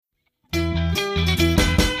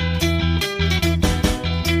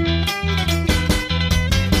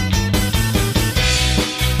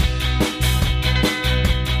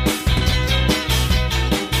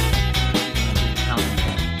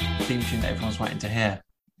waiting to hear.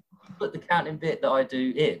 Put the counting bit that I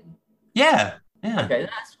do in. Yeah. Okay,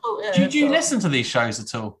 that's cool. Yeah, Do you listen to these shows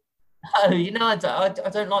at all? No, I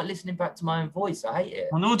don't like listening back to my own voice. I hate it.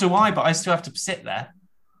 Well, nor do I, but I still have to sit there.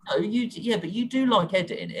 No, but you do like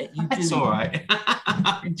editing it. You do. It's all right.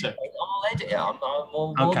 I'll edit it. I'm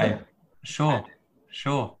more Okay. than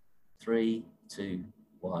Sure. 3, 2,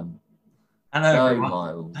 1. Hello, Go, everyone.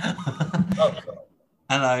 Miles.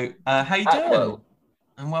 Hello. How you doing? Well.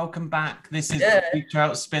 And welcome back. This is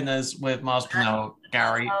Trout Spinners with Miles Pennell,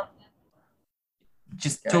 Gary.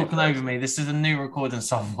 Just talking over me. This is a new recording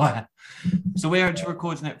software. So we're actually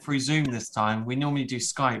recording it through Zoom this time. We normally do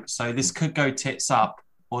Skype. So this could go tits up,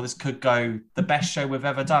 or this could go the best show we've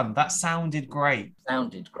ever done. That sounded great.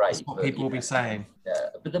 That's what people will be saying. Yeah,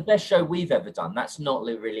 but the best show we've ever done, that's not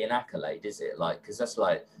really an accolade, is it? Like, because that's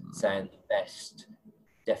like saying the best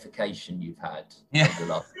defecation you've had. Yeah.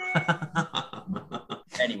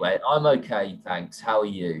 Anyway, I'm okay, thanks. How are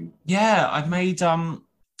you? Yeah, I made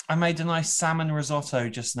a nice salmon risotto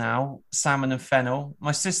just now, salmon and fennel.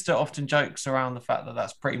 My sister often jokes around the fact that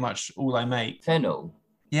that's pretty much all I make. Fennel?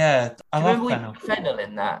 Yeah, I love fennel. We put fennel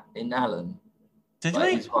in Alan? Did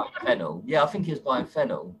we? He was buying fennel. Yeah, I think he was buying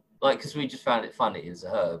fennel. Like, because we just found it funny as a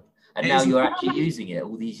herb. And now you're actually using it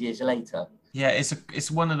all these years later. Yeah,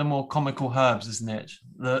 it's one of the more comical herbs, isn't it?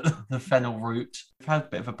 The fennel root. We've had a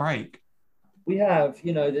bit of a break. We have,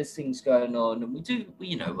 there's things going on, and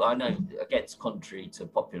I know against contrary to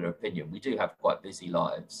popular opinion, we do have quite busy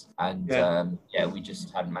lives, and we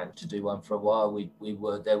just hadn't managed to do one for a while.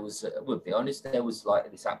 We'll be honest, there was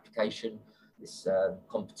like this application, this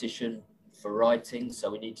competition for writing,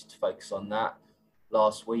 so we needed to focus on that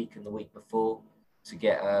last week and the week before to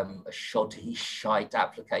get a shoddy shite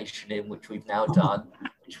application in, which we've now done,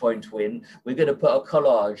 which won't win. We're going to put a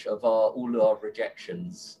collage of all our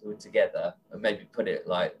rejections together and maybe put it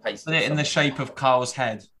paste it in the shape of Carl's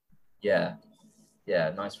head. Yeah,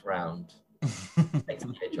 nice round. Take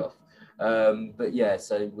the pitch off. But yeah,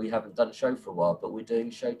 so we haven't done a show for a while, but we're doing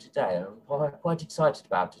a show today. I'm quite excited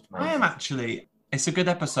about it, mate. I am actually. It's a good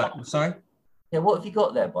episode. Sorry? Yeah, what have you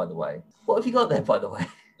got there, by the way?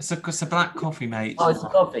 It's a black coffee, mate. Oh, it's a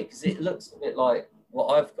coffee, because it looks a bit like what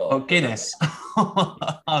I've got. Oh, Guinness.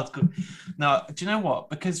 No, do you know what?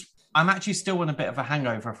 Because I'm actually still in a bit of a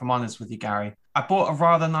hangover, if I'm honest with you, Gary. I bought a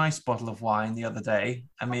rather nice bottle of wine the other day,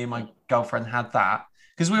 and me and my girlfriend had that.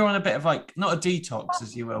 Because we were on a bit of not a detox,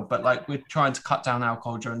 as you will, but we're trying to cut down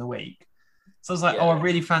alcohol during the week. So I was like, I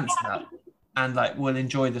really fancy that. And we'll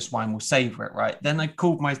enjoy this wine, we'll savor it, right? Then I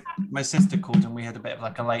called my sister called, and we had a bit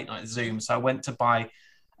of a late night Zoom. So I went to buy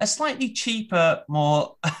a slightly cheaper,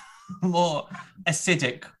 more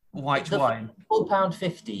acidic white wine.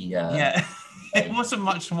 £4.50. Yeah, it wasn't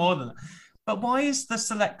much more than that. But why is the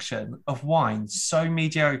selection of wine so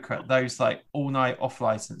mediocre at those all night off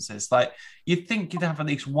licenses? You'd think you'd have at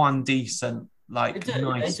least one decent. They do.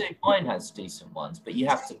 Mine has decent ones, but you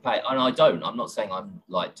have to pay. And I don't. I'm not saying I'm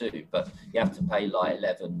do, but you have to pay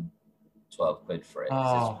 11, 12 quid for it.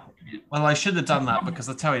 Oh, well, I should have done that, because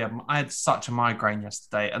I tell you, I had such a migraine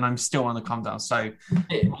yesterday, and I'm still on the come down. So,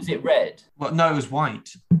 was it red? Well, no, it was white.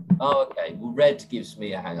 Oh, okay. Well, red gives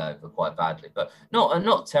me a hangover quite badly, but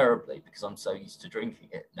not terribly, because I'm so used to drinking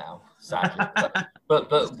it now. Sadly,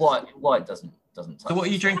 but white doesn't touch. So, what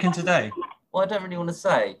are you drinking today? Well, I don't really want to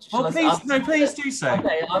say. Please do say.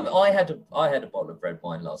 Okay, I had a bottle of red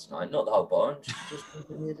wine last night, not the whole bottle. Just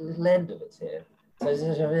drinking the little end of it here. So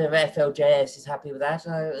if FLJS is happy with that,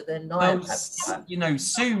 then I'm happy with that.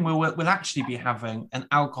 Soon we'll actually be having an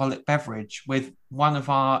alcoholic beverage with one of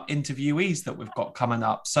our interviewees that we've got coming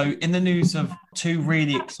up. So in the news of two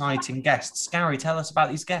really exciting guests, Gary, tell us about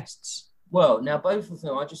these guests. Well, now both of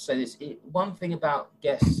them, I just say this, one thing about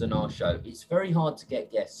guests on our show, it's very hard to get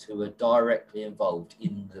guests who are directly involved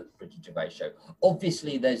in the Ricky Gervais show.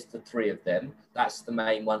 Obviously, there's the three of them. That's the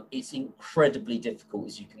main one. It's incredibly difficult,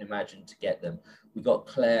 as you can imagine, to get them. We've got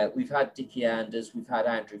Claire, we've had Dickie Anders, we've had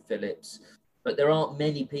Andrew Phillips, but there aren't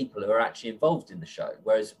many people who are actually involved in the show.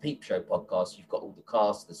 Whereas a Peep Show podcast, you've got all the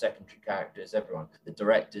cast, the secondary characters, everyone, the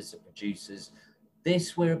directors, the producers.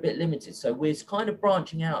 This, we're a bit limited. So we're kind of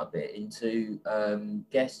branching out a bit into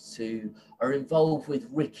guests who are involved with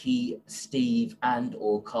Ricky, Steve, and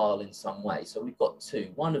or Carl in some way. So we've got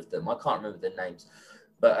two. One of them, I can't remember their names,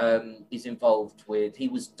 but is involved with, he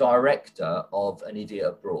was director of An Idiot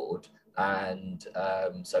Abroad. And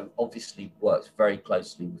so obviously works very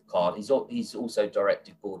closely with Carl. He's also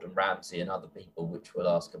directed Gordon Ramsay and other people, which we'll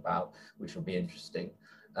ask about, which will be interesting.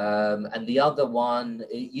 And the other one,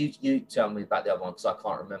 you tell me about the other one because I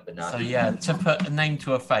can't remember now. So yeah, to put a name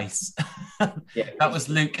to a face, Yeah, that was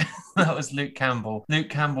Luke. That was Luke Campbell. Luke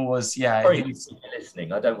Campbell was sorry he was. if you're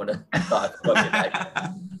listening. I don't want to. I forgot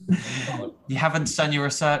your name. You haven't done your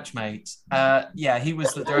research, mate. Yeah, he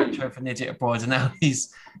was the director of An Idiot Abroad, and now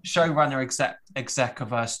he's showrunner exec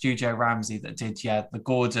of Studio Ramsey that did the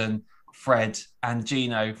Gordon, Fred, and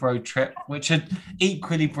Gino road trip, which are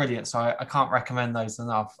equally brilliant. So I can't recommend those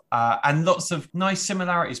enough. And lots of nice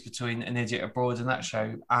similarities between An Idiot Abroad and that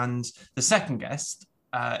show. And the second guest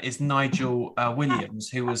is Nigel Williams,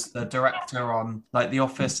 who was the director on like The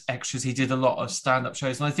Office Extras. He did a lot of stand-up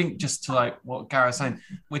shows, and I think just to like what Gareth's saying,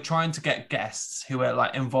 we're trying to get guests who are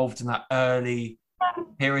like involved in that early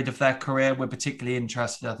period of their career. We're particularly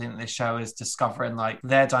interested, I think, this show is discovering like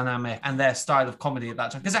their dynamic and their style of comedy at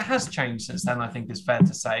that time, because it has changed since then, I think is fair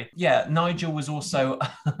to say. Yeah, Nigel was also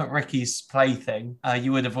Ricky's plaything.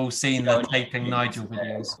 You would have all seen the Taping Nigel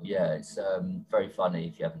videos. Yeah, it's very funny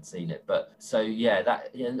if you haven't seen it. But so yeah,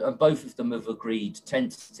 both of them have agreed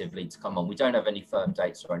tentatively to come on. We don't have any firm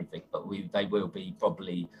dates or anything, but they will be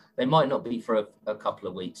probably. They might not be for a couple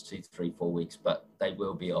of weeks, 2, 3, 4 weeks, but they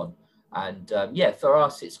will be on. And for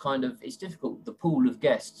us, it's difficult. The pool of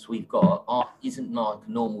guests we've got isn't like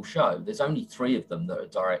a normal show. There's only 3 of them that are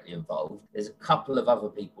directly involved. There's a couple of other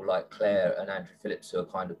people like Claire and Andrew Phillips who are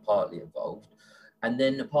kind of partly involved. And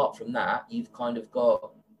then apart from that, you've kind of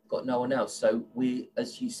got no one else. So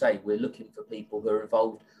as you say, we're looking for people who are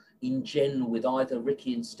involved in general with either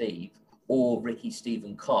Ricky and Steve or Ricky, Steve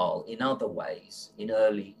and Carl in other ways, in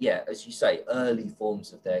early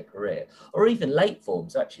forms of their career, or even late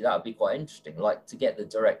forms. Actually, that would be quite interesting. Like to get the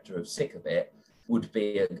director of Sick of It would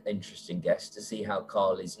be an interesting guest to see how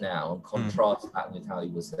Carl is now and contrast that with how he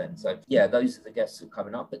was then. So yeah, those are the guests who are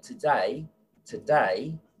coming up. But today,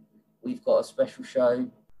 we've got a special show,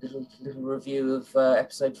 little review of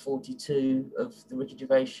episode 42 of the Ricky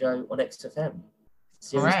Gervais Show on XFM.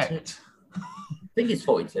 Correct. I think it's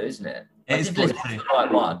 42, isn't it? It is 42. The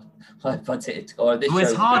right one. I did.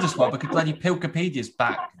 It's hard as well because bloody Pilkipedia's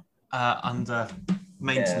back under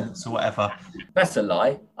maintenance or whatever. That's a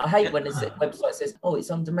lie. I hate when the website says, "Oh, it's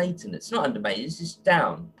under maintenance." It's not under maintenance. It's just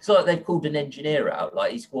down. It's like they've called an engineer out.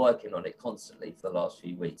 Like he's working on it constantly for the last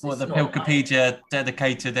few weeks. Well, the Pilkipedia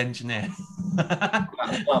dedicated engineer.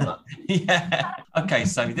 Yeah. Okay,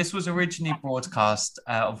 so this was originally broadcast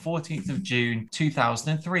on 14th of June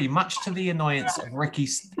 2003. Much to the annoyance of Ricky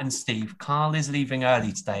and Steve, Carl is leaving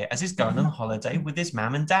early today as he's going on holiday with his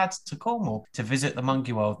mum and dad to Cornwall to visit the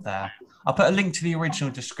monkey world there. I'll put a link to the original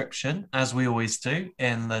description, as we always do,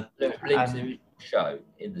 in the link to the original show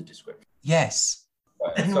in the description. Yes.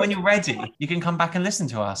 Right, and when you're ready, you can come back and listen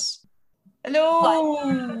to us. Hello.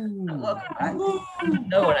 No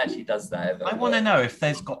one actually does that ever. I want to know if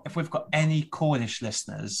we've got any Cornish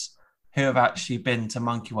listeners who have actually been to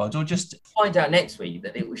Monkey World, or just find out next week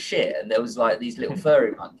that it was shit and there was like these little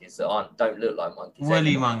furry monkeys that don't look like monkeys.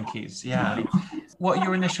 Woolly monkeys, yeah. What are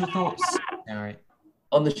your initial thoughts, Gary?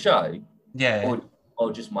 On the show? Yeah.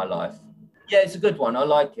 Or just my life? Yeah, it's a good one. I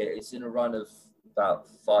like it. It's in a run of about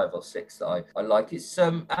 5 or 6 that I like. It's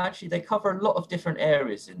actually they cover a lot of different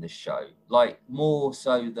areas in this show, like more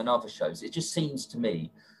so than other shows. It just seems to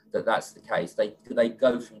me that that's the case. They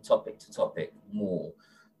go from topic to topic more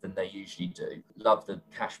than they usually do. Love the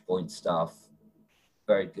cash point stuff.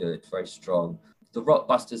 Very good, very strong. The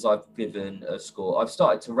Rockbusters, I've given a score. I've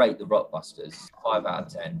started to rate the Rockbusters 5 out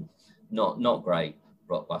of 10. Not great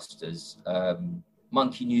Rockbusters.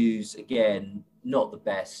 Monkey News, again, not the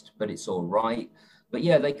best, but it's all right. But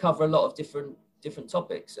yeah, they cover a lot of different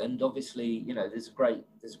topics, and obviously, you know, there's a great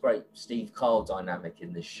Steve Carl dynamic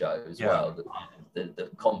in this show as well. The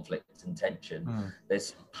conflict and tension.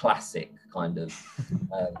 There's classic kind of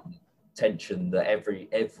tension that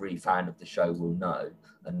every fan of the show will know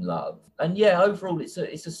and love. And yeah, overall, it's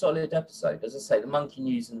a solid episode. As I say, the Monkey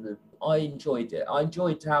News I enjoyed it. I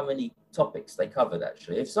enjoyed how many topics they covered.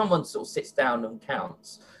 Actually, if someone sort of sits down and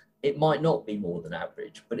counts, it might not be more than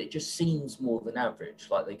average, but it just seems more than average.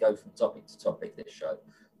 Like they go from topic to topic this show,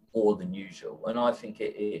 more than usual, and I think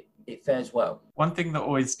it fares well. One thing that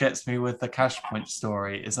always gets me with the cash point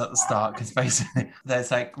story is at the start, because basically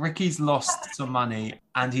there's like Ricky's lost some money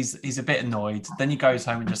and he's a bit annoyed. Then he goes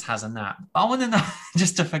home and just has a nap. I want to know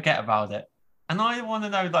just to forget about it, and I want to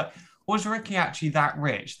know, like, was Ricky actually that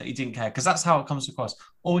rich that he didn't care? Because that's how it comes across.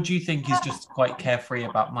 Or do you think he's just quite carefree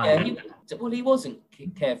about money? Yeah, he wasn't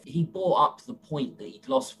carefree. He brought up the point that he'd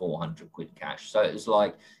lost 400 quid cash. So it was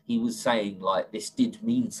like he was saying, like, this did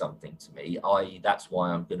mean something to me, i.e. that's why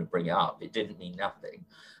I'm going to bring it up. It didn't mean nothing.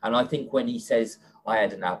 And I think when he says, I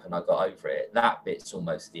had a nap and I got over it. That bit's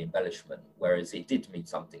almost the embellishment, whereas it did mean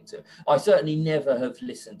something to. I certainly never have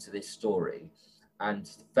listened to this story and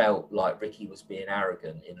felt like Ricky was being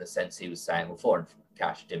arrogant in the sense he was saying, well, 400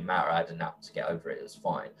 cash didn't matter. I had a nap to get over it. It was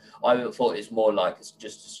fine. I thought it was more like it's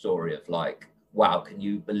just a story of like, wow, can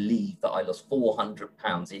you believe that I lost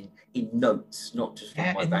 £400 in notes, not just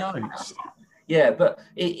from my bank account? Yeah, but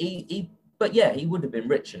he would have been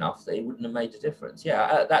rich enough that it wouldn't have made a difference.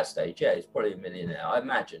 Yeah, at that stage, yeah, he's probably a millionaire. I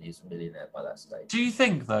imagine he's a millionaire by that stage. Do you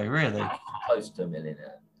think, though, really? Close to a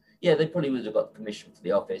millionaire. Yeah, they probably would have got the commission for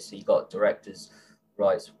the office. He got directors'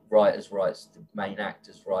 rights, writers' rights, the main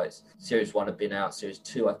actors' rights. Series 1 had been out. Series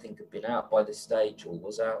 2, I think, had been out by this stage or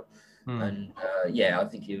was out. And yeah, I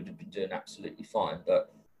think he would have been doing absolutely fine.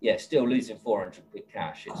 But yeah, still losing 400 quid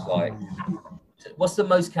cash. It's like, what's the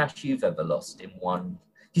most cash you've ever lost in one?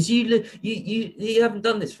 Because you haven't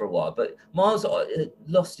done this for a while, but Miles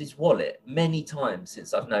lost his wallet many times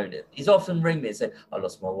since I've known him. He's often ring me and say, "I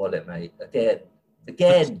lost my wallet, mate,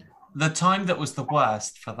 again." The time that was the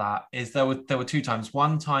worst for that is there were 2 times.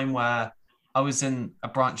 One time where I was in a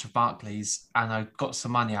branch of Barclays and I got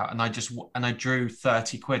some money out and I drew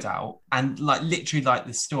 30 quid out and like literally like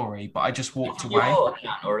this story, but I just walked away.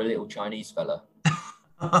 Or a little Chinese fella.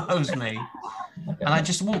 That was me. And I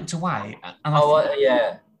just walked away. And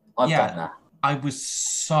yeah, I've done that. I was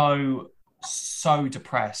so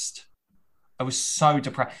depressed. I was so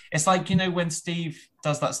depressed. It's like, you know, when Steve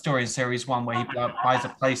does that story in series 1 where he buys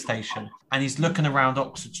a PlayStation and he's looking around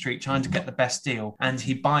Oxford Street trying to get the best deal, and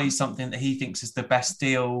he buys something that he thinks is the best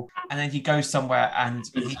deal, and then he goes somewhere and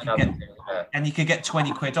he could get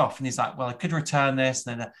 20 quid off, and he's like, well, I could return this,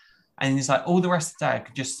 and he's like, all the rest of the day I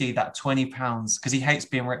could just see that £20 because he hates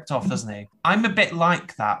being ripped off, doesn't he? I'm a bit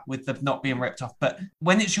like that with the not being ripped off, but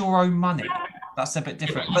when it's your own money, that's a bit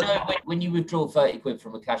different. You know, when you withdraw 30 quid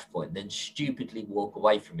from a cash point, then stupidly walk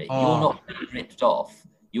away from it, you're not being ripped off.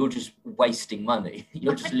 You're just wasting money.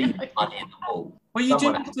 You're just leaving money in the pool. Well, you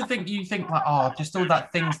do have to think. You think like, just all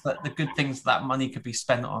that the good things that money could be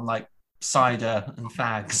spent on, like cider and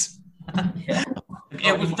fags. Yeah.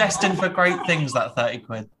 It was destined for great things. That 30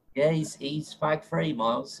 quid. Yeah, he's fag free,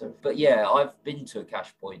 Miles. So, but yeah, I've been to a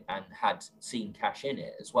cash point and had seen cash in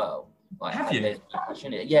it as well. Like, have you? Cash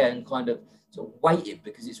in it? Yeah, and kind of sort of waited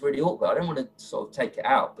because it's really awkward. I don't want to sort of take it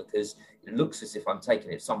out because it looks as if I'm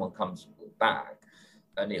taking it. If someone comes back,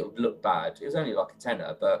 and it would look bad. It was only like a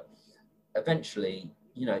tenner, but eventually,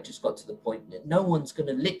 you know, it just got to the point that no one's going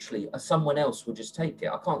to someone else will just take it.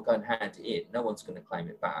 I can't go and hand it in. No one's going to claim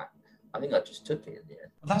it back. I think I just took it in the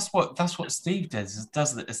end. That's what Steve does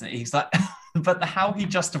it, isn't it? He's like, but how he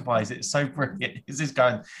justifies it is so brilliant.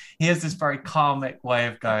 He has this very karmic way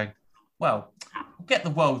of going, well, get the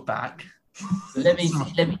world back. Let me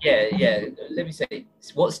say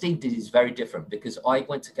what Steve did is very different because I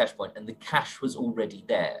went to Cash Point and the cash was already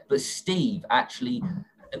there, but Steve actually,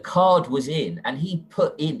 the card was in and he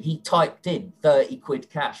typed in 30 quid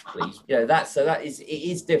cash, please. You know, it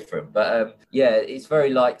is different, but yeah, it's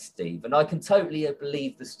very like Steve, and I can totally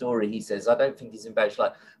believe the story he says. I don't think he's embellished,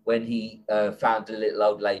 like when he found a little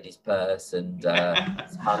old lady's purse and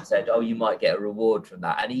his mum said, oh, you might get a reward from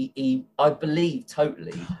that, and I believe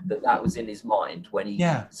totally that was in his mind when he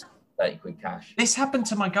 30 quid cash. This happened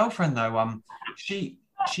to my girlfriend though. She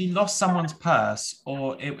lost someone's purse,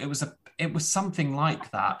 or it was something like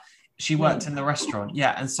that. She worked in the restaurant,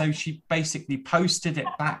 and so she basically posted it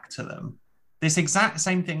back to them. This exact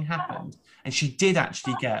same thing happened, and she did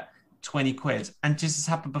actually get 20 quid. And just as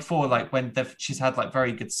happened before, like when she's had like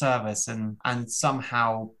very good service, and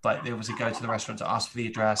somehow like they obviously go to the restaurant to ask for the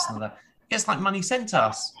address, and it gets like money sent to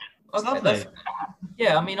us. It's lovely.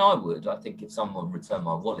 Yeah, I mean, I would. I think if someone returned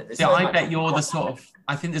my wallet. I bet you're the sort of.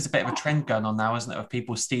 I think there's a bit of a trend going on now, isn't it, of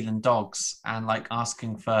people stealing dogs and like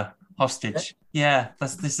asking for hostage. Yeah,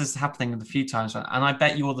 this is happening a few times, and I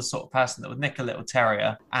bet you're the sort of person that would nick a little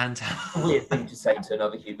terrier and. Weird thing to say to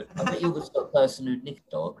another human. I bet you're the sort of person who'd nick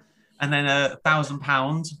a dog. And then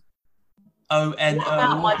 £1,000. ONO. What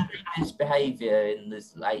about my previous behaviour in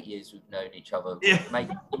this 8 years we've known each other? Yeah. Make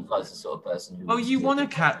you think I was the sort of person who. Well, you want a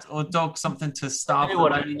cat or dog, something to starve them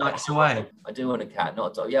many nights away. I do want a cat,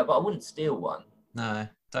 not a dog. Yeah, but I wouldn't steal one. No,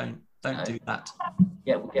 don't do that.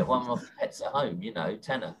 Yeah, we'll get one off Pets at Home, you know,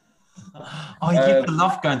 tenner. Oh, you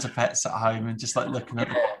love going to Pets at Home and just like looking at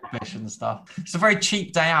the fish and stuff. It's a very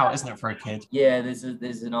cheap day out, isn't it, for a kid? Yeah, there's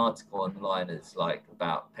an article online that's like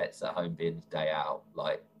about Pets at Home being a day out,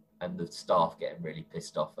 like, and the staff getting really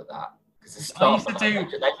pissed off at that. Because the I staff used to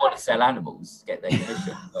do. they want to sell animals, get their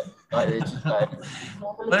commission. But like, they're just like,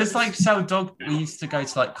 But it's like sell dog. We used to go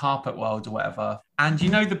to like Carpet World or whatever, and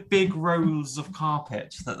you know the big rolls of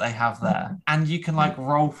carpet that they have there, and you can like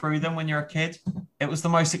roll through them when you're a kid. It was the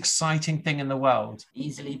most exciting thing in the world.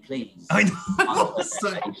 easily pleased. I know.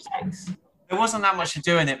 So, there wasn't that much to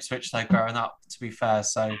do in Ipswich though growing up, to be fair.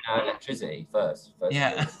 So Electricity first.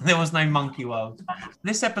 yeah, there was no monkey world.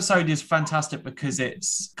 This episode is fantastic because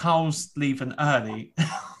it's Carl's leaving early,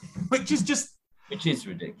 which is just Which is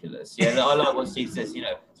ridiculous. Yeah, I like what Steve says, you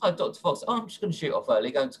know, it's like Dr. Fox, oh, I'm just going to shoot off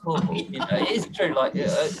early, going to Cornwall. You know, it is true, like,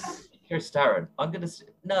 Chris Tarrant, I'm going to,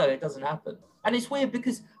 no, it doesn't happen. And it's weird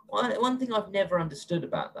because one thing I've never understood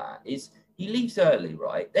about that is he leaves early,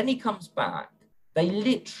 right? Then he comes back. They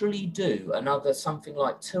literally do another something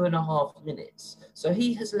like 2.5 minutes. So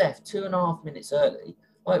he has left 2.5 minutes early.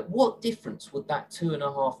 Like, what difference would that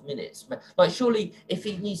 2.5 minutes make? Like, surely if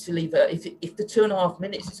he needs to leave, if the 2.5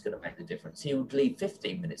 minutes is going to make the difference, he would leave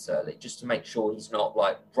 15 minutes early just to make sure he's not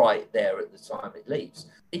like right there at the time it leaves.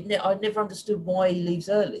 I never understood why he leaves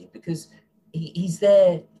early because he's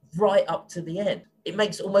there right up to the end. It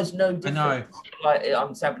makes almost no difference. I know. Like, I'm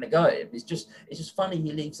just having a go at him. It's just funny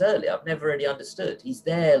he leaves early. I've never really understood. He's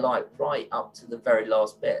there like right up to the very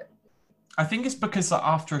last bit. I think it's because like,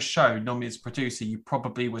 after a show, normally as a producer, you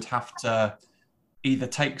probably would have to either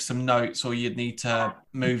take some notes or you'd need to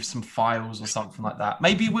move some files or something like that.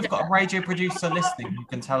 Maybe we've got a radio producer listening who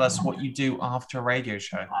can tell us what you do after a radio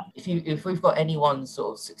show. If we've got anyone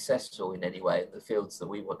sort of successful in any way in the fields that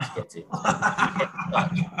we want to get into,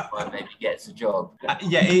 get in touch, maybe gets a job.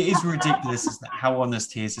 Yeah, it is ridiculous isn't it, how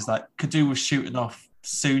honest he is. It's like Kadu was shooting off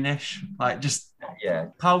soonish, like just. Yeah,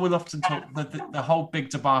 Carl will often talk the whole big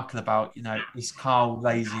debacle about, you know, is Carl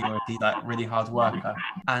lazy or is he like really hard worker?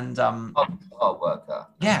 And hard worker.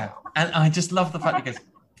 Yeah, and I just love the fact that he goes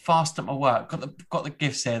fast at my work. Got the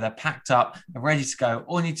gifts here. They're packed up. They're ready to go.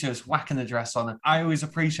 All I need to do is whack an address on it. I always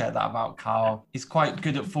appreciate that about Carl. He's quite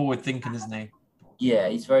good at forward thinking, isn't he? Yeah,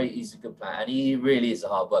 he's a good player, and he really is a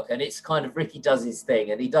hard worker. And it's kind of Ricky does his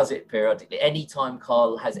thing, and he does it periodically. Anytime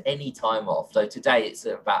Carl has any time off, so today it's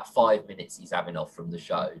about 5 minutes he's having off from the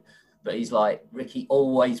show, but he's like, Ricky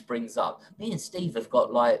always brings up, me and Steve have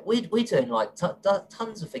got like, we're doing like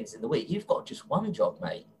tons of things in the week. You've got just one job,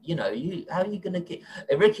 mate. You know, how are you going to get?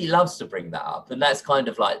 And Ricky loves to bring that up, and that's kind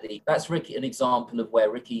of like that's Ricky, an example of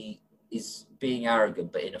where Ricky is being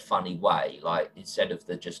arrogant, but in a funny way, like instead of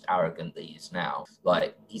the just arrogant that he is now,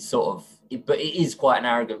 like he's sort of, but it is quite an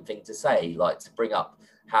arrogant thing to say, like to bring up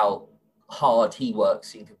how hard he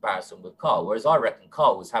works in comparison with Carl. Whereas I reckon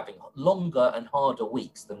Carl was having longer and harder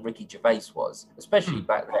weeks than Ricky Gervais was, especially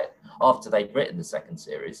back then after they'd written the second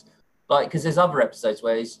series. Like, because there's other episodes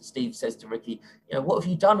where Steve says to Ricky, you know, what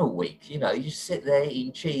have you done all week? You know, you just sit there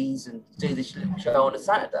eating cheese and do this show on a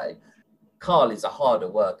Saturday. Carl is a harder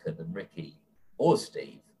worker than Ricky or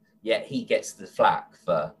Steve, yet he gets the flack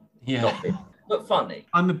for not being, but funny.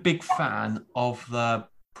 I'm a big fan of the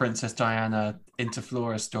Princess Diana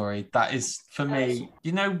Interflora story. That is, for me,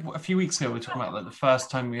 you know, a few weeks ago we were talking about like the first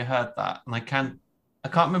time we heard that, and I can't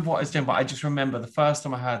remember what I was doing, but I just remember the first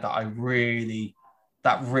time I heard that,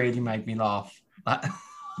 that really made me laugh.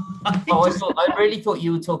 I really thought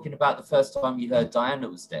you were talking about the first time you heard Diana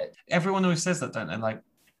was dead. Everyone always says that, don't they? Like,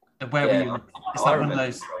 where were you? It's like one of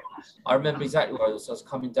those. I remember exactly where I was. I was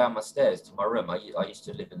coming down my stairs to my room. I used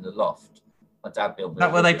to live in the loft. My dad built me.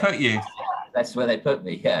 That where they put you? That's where they put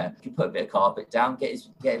me. Yeah, you put a bit of carpet down, get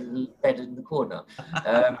a bed in the corner.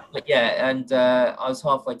 But yeah, and I was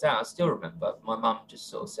halfway down. I still remember my mum just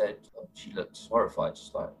sort of said, she looked horrified,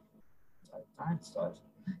 just like, Diana's died.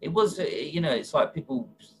 It was, you know, it's like people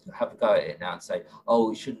have a go at it now and say,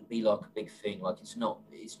 oh, it shouldn't be like a big thing, like it's not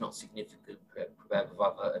significant compared with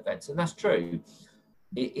other events, and that's true.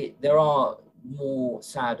 There are more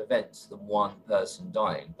sad events than one person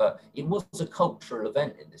dying, but it was a cultural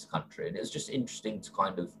event in this country, and it was just interesting to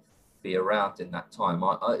kind of be around in that time.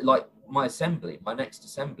 I like my next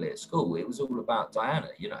assembly at school, it was all about Diana.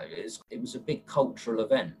 You know, it was a big cultural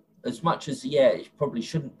event. As much as, yeah, it probably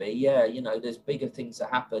shouldn't be. Yeah, you know, there's bigger things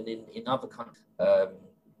that happen in other countries,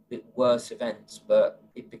 bit worse events, but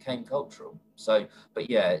it became cultural. So, but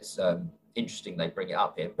yeah, it's interesting they bring it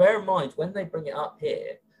up here. Bear in mind, when they bring it up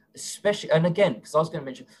here, especially, and again, because I was going to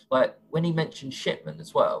mention, like, when he mentioned Shipman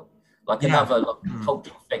as well, like another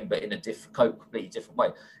cultural thing, but in a completely different way.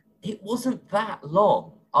 It wasn't that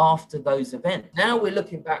long after those events. Now we're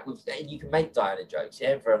looking back with, and you can make Diana jokes, yeah,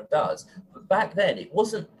 everyone does. But back then, it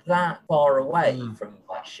wasn't that far away from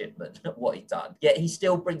like Shipman, what he'd done. Yet he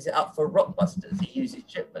still brings it up for Rockbusters. He uses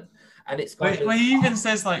Shipman. And it's kind of... Well, he even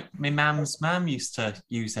says, like, my mam used to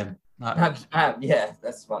use him. Like, Yeah,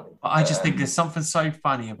 that's funny. but I just think there's something so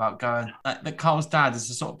funny about going that Carl's dad is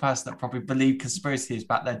the sort of person that probably believed conspiracy theories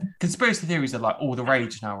back then. Conspiracy theories are like all the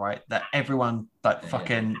rage now, right? That everyone like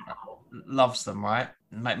fucking loves them, right?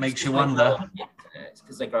 Makes you wonder. It's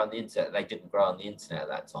because they grow on the internet. They didn't grow on the internet at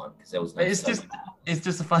that time because there was no. It's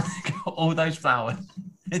just a fun thing. All those flowers,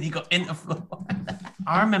 and you got interfloor.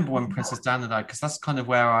 I remember when Princess Diana died because that's kind of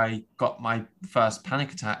where I got my first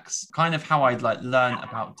panic attacks. Kind of how I'd like learn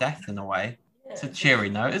about death in a way. It's a cheery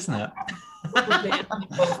note, isn't it? Probably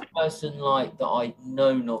the first person like that I'd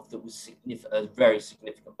known of that was a very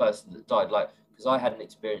significant person that died. Like, because I hadn't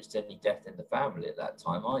experienced any death in the family at that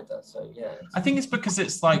time either. So yeah, I think it's because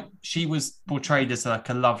it's like she was portrayed as like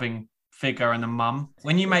a loving figure and a mum.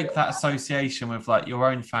 When you make that association with like your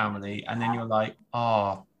own family, and then you're like,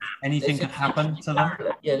 oh, anything could happen to them.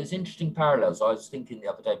 Yeah, there's interesting parallels. I was thinking the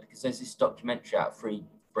other day because there's this documentary out, Free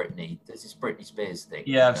Britney. There's this Britney Spears thing.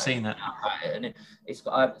 Yeah, I've seen it. And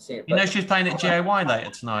I haven't seen it. You know, she's playing at GAY later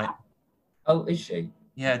tonight. Oh, is she?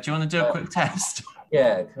 Yeah. Do you want to do a quick test?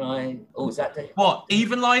 Yeah. Can I? Oh, is that day? What?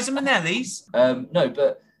 Even Liza Minnelli's? No,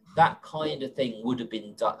 but that kind of thing would have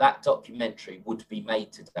been that documentary would be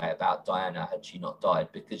made today about Diana had she not died,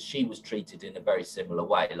 because she was treated in a very similar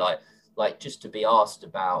way, like just to be asked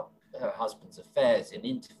about her husband's affairs in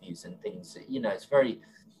interviews and things. You know, it's very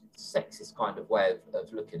sexist kind of way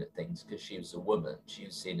of looking at things because she was a woman. She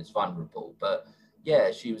was seen as vulnerable, but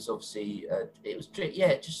yeah, she was obviously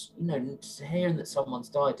just you know, just hearing that someone's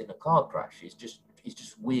died in a car crash is just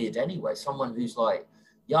weird anyway. Someone who's like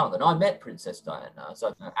young, and I met Princess Diana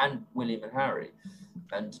and William and Harry,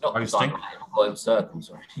 and not because I'm in royal circles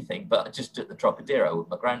or anything, but just at the Trocadero with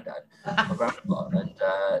my granddad, my grandpa, and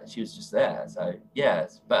she was just there. So yeah,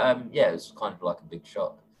 but yeah, it was kind of like a big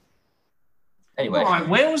shock. Anyway, all right,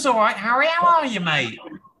 Will's all right. Harry, how are you, mate?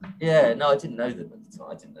 Yeah, no, I didn't know them at the time.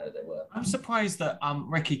 I didn't know they were. I'm surprised that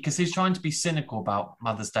Ricky, because he's trying to be cynical about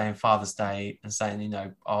Mother's Day and Father's Day and saying, you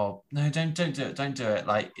know, oh no, don't do it.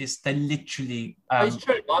 Like they're literally. It's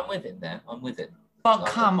true. I'm with him there. I'm with him. But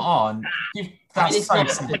come on, that's so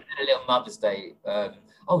simple. A little Mother's Day.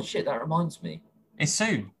 Oh shit, that reminds me. It's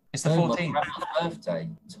soon. It's the 14th. My grandma's birthday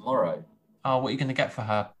tomorrow. Oh, what are you going to get for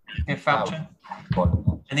her? Gift voucher?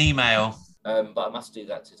 An email. But I must do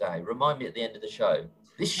that today. Remind me at the end of the show.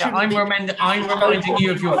 I'm reminding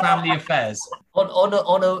you of your family affairs on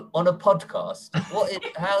a podcast.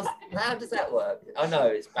 How does that work? I know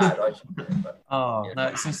it's bad. I should do it, but, no,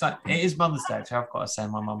 it's just like it is Mother's Day, so I've got to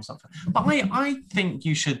send my mum something. But I think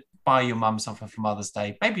you should buy your mum something for Mother's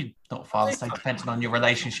Day. Maybe not Father's Day, depending on your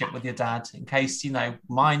relationship with your dad. In case, you know,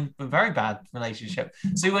 mine a very bad relationship,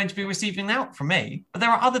 so you're going to be receiving out from me. But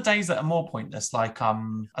there are other days that are more pointless, like I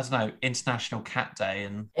don't know, International Cat Day,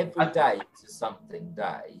 and every day is something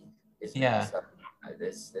day, isn't yeah. it? So, you know,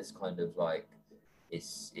 there's kind of like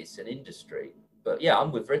it's an industry. But yeah,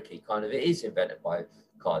 I'm with Ricky. Kind of, it is invented by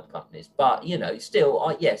card companies, but you know, still,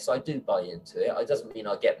 I do buy into it. It doesn't mean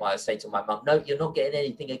I say to my mum, no, you're not getting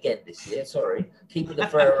anything again this year. Sorry, keeping the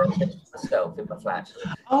Ferrero myself in my flat.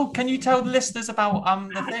 Oh, can you tell the listeners about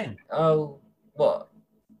the thing? Oh, what?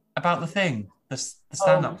 About the thing, the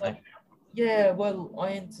stand-up thing. Yeah, well,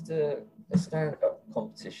 I entered a stand-up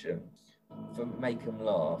competition for Make 'Em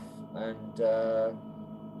Laugh, and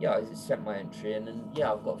yeah, I just sent my entry in, and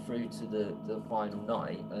yeah, I've got through to the final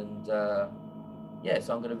night, and yeah,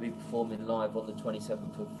 so I'm going to be performing live on the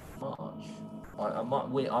 27th of March. I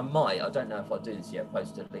might, I don't know if I'll do this yet,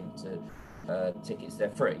 post a link to tickets.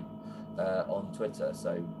 They're free on Twitter,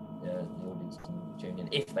 so the audience can tune in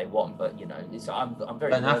if they want, but you know, I'm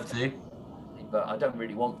very don't have to. But I don't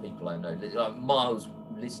really want people I know. Like, Miles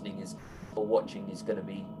listening or watching is going to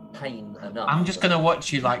be pain enough. I'm just going to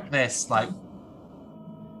watch you like this, like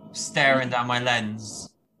staring down my lens.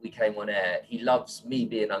 We came on air. He loves me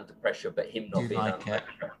being under pressure, but him not being under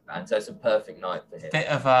pressure. And so it's a perfect night for him. Bit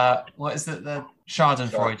of what is it? The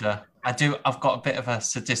Schadenfreude. I've got a bit of a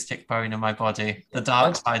sadistic bone in my body. The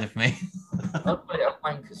dark side of me. I'd put it a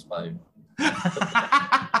wanker's bone.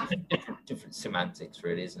 different semantics,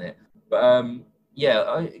 really, isn't it? But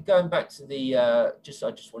yeah, going back to the I just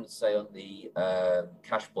wanted to say on the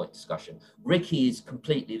cash point discussion, Ricky is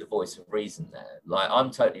completely the voice of reason there. Like,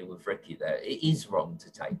 I'm totally with Ricky there. It is wrong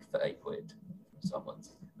to take for £8 from someone.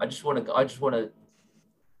 I just want to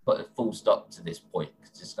put a full stop to this point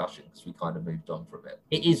discussion because we kind of moved on from it.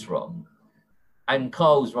 It is wrong, and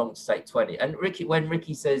Carl's wrong to take 20. And Ricky, when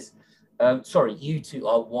Ricky says, "Sorry, you two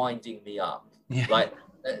are winding me up," like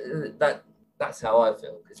that. That's how I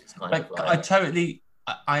feel, because it's kind of like...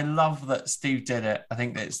 I love that Steve did it. I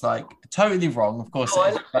think it's like totally wrong, of course Oh, I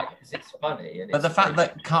it is. love it because it's funny and But it's the fact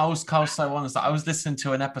great. that Carl's so honest, I was listening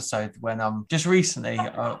to an episode when just recently,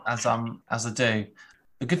 as I do.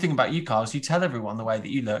 The good thing about you, Carl, is you tell everyone the way that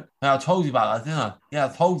you look. Yeah, I told you about that, didn't I? Yeah, I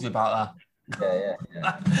told you about Yeah.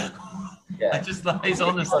 that. I Yeah. just love his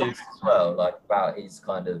Ricky honesty. Ponds as well, like about his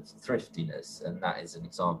kind of thriftiness, and that is an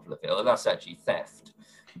example of it. Well, that's actually theft,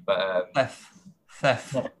 but Theft,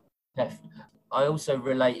 theft. theft. I also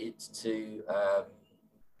related to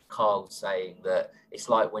Carl saying that it's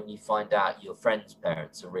like when you find out your friend's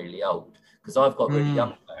parents are really old. Because I've got really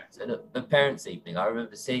young parents, and at the parents' evening, I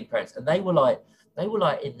remember seeing parents, and they were like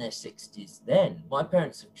in their 60s then. My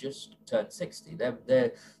parents have just turned 60.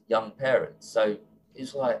 They're young parents, so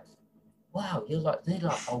it's like, wow, they're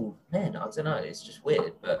like old men. I don't know. It's just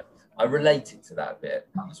weird, but I related to that bit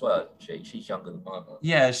as well. She's younger than my mum.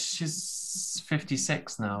 Yeah, she's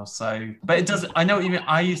 56 now. So, but it doesn't. I know what you mean.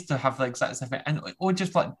 I used to have the exact same thing, and or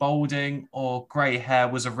just like balding or grey hair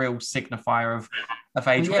was a real signifier of Well,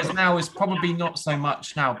 age. yeah, Whereas now it's probably not so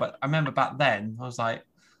much now. But I remember back then, I was like,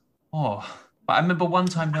 oh. But I remember one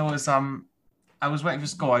time there was I was waiting for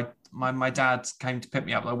school. My dad came to pick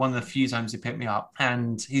me up, like one of the few times he picked me up,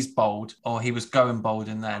 and he's bald, or he was going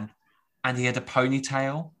balding then, and he had a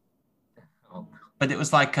ponytail, oh. but it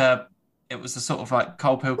was a sort of like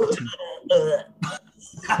Cole Pilkington,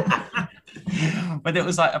 but it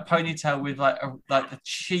was like a ponytail with like the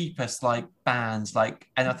cheapest like bands, like,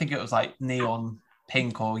 and I think it was like neon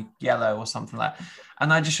pink or yellow or something like that.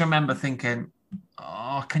 And I just remember thinking,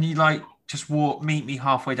 oh, can you like just meet me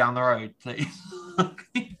halfway down the road, please?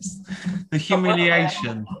 The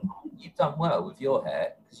humiliation. You've done well with your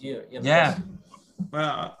hair because you're Yeah.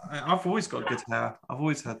 Well, I've always got good hair. I've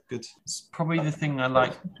always had good. It's probably the thing I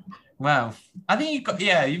like. Well, I think you've got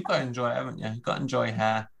to enjoy it, haven't you? You've got to enjoy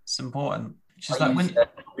hair. It's important. She's I like, use when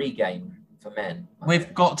Regain for men.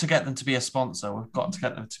 we've got to get them to be a sponsor. We've got to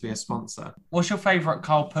get them to be a sponsor. What's your favourite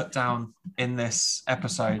Carl put down in this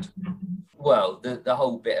episode? Well, the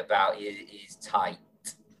whole bit about it is tight,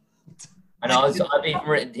 and I've even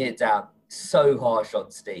written here down so harsh on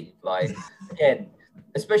Steve. Like again,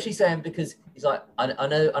 especially saying because he's like, I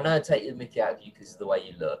know I take the mickey out of you because of the way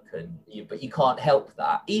you look, but you can't help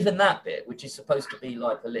that. Even that bit, which is supposed to be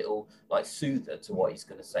like a little like soother to what he's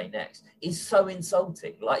going to say next, is so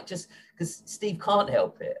insulting. Like just because Steve can't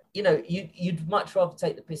help it. You know, you'd much rather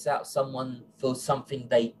take the piss out of someone for something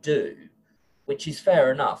they do, which is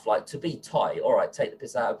fair enough. Like to be tight, all right, take the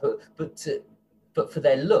piss out, but for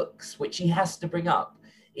their looks, which he has to bring up,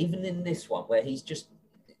 even in this one where he's just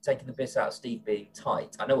taking the piss out of Steve being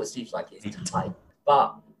tight. I know what Steve's like is tight,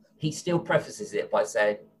 but he still prefaces it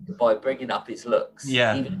by bringing up his looks.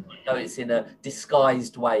 Yeah. Even though it's in a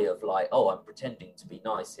disguised way of like, oh, I'm pretending to be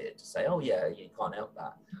nice here to say, oh yeah, you can't help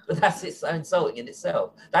that. But that's it's so insulting in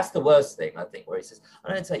itself. That's the worst thing, I think, where he says,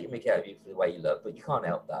 I don't take your mickey out of you for the way you look, but you can't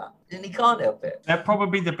help that. And he can't help it. They're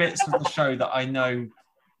probably the bits of the show that I know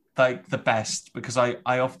like the best because I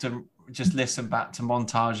often just listen back to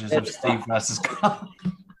montages of Steve versus Carl.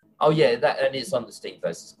 Oh yeah, that and it's on the Steve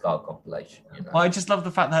versus Carl compilation. You know? Well, I just love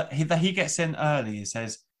the fact that he gets in early. He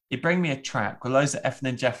says, "You bring me a track with loads of effing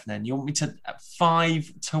and jeffing in. You want me to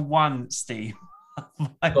 5-1, Steve?"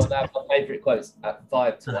 Got that my favourite quotes at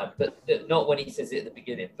 5-1, but not when he says it at the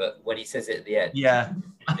beginning, but when he says it at the end. Yeah,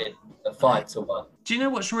 a 5-1. Do you know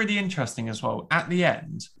what's really interesting as well? At the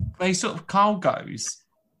end, they sort of Carl goes,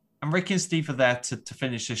 and Ricky and Steve are there to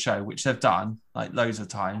finish the show, which they've done like loads of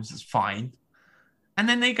times. It's fine. And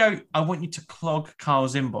then they go, I want you to clog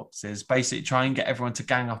Carl's inboxes, basically try and get everyone to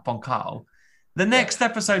gang up on Carl. The next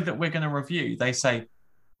episode that we're going to review, they say,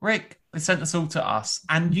 Rick, they sent this all to us.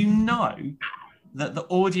 And you know that the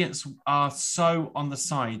audience are so on the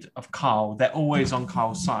side of Carl. They're always on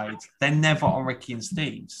Carl's side. They're never on Ricky and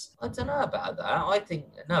Steve's. I don't know about that. I think,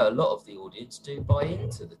 no, a lot of the audience do buy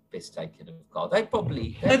into the piss taking of Carl. They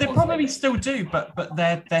probably Still do, but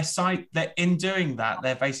their side, they're in doing that,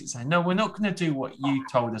 they're basically saying, no, we're not going to do what you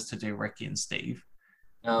told us to do, Ricky and Steve.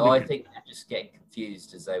 No, I think they're just getting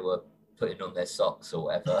confused as they were putting on their socks or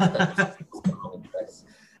whatever.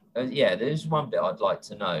 Yeah, there's one bit I'd like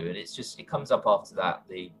to know, and it's just it comes up after that.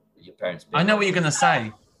 Your parents. I know what you're going to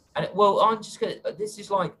say. And well, I'm just gonna. This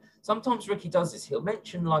is like sometimes Ricky does this. He'll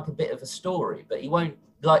mention like a bit of a story, but he won't.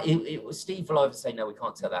 Like it was Steve will either say no, we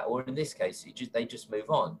can't tell that, or in this case, they just move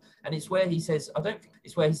on. And it's where he says, I don't think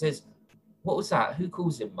it's where he says, what was that? Who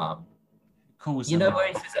calls him mum? calls You him. know where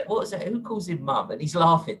he says, what was it? Who calls him mum? And he's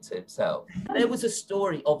laughing to himself. There was a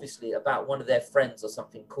story, obviously, about one of their friends or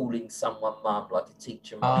something calling someone mum, like a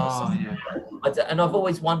teacher mum or something. Yeah. And I've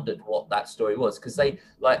always wondered what that story was, because they,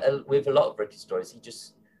 like, with a lot of Ricky stories,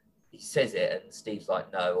 he says it and Steve's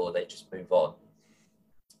like, no, or they just move on.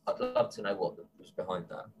 I'd love to know what was behind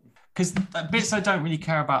that. Because bits I don't really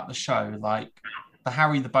care about the show, like the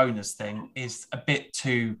Harry the bonus thing, is a bit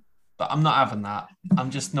too. But I'm not having that. I'm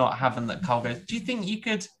just not having that. Carl goes, do you think you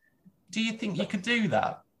could do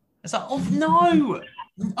that? It's like, oh no,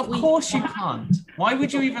 of course you can't. Why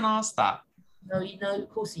would you even ask that? No, of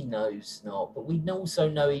course he knows not. But we also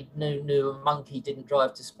know he knew a monkey didn't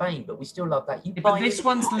drive to Spain. But we still love that. But this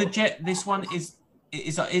one's legit. This one is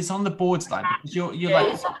on the borderline,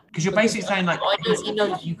 because you're basically saying, like, I know he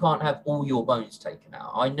knows you can't have all your bones taken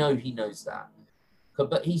out. I know he knows that.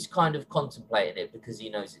 But he's kind of contemplating it because he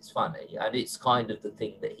knows it's funny, and it's kind of the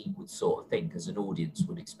thing that he would sort of think as an audience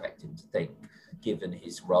would expect him to think, given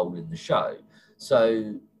his role in the show.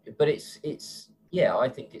 So, but it's I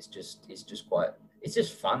think it's just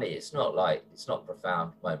funny. It's not a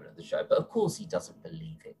profound moment of the show, but of course he doesn't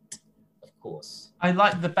believe it. Of course. I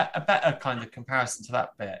like a better kind of comparison to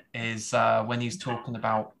that bit is when he's talking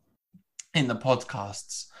about in the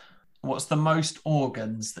podcasts. What's the most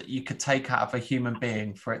organs that you could take out of a human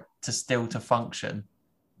being for it to still to function?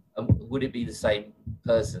 Would it be the same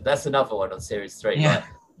person? That's another one on series 3. Yeah. Like,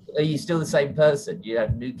 are you still the same person? You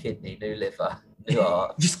have new kidney, new liver, new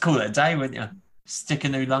heart. Just call it a day, wouldn't you? Stick a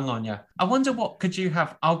new lung on you. I wonder what could you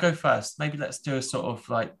have? I'll go first. Maybe let's do a sort of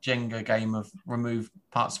like Jenga game of remove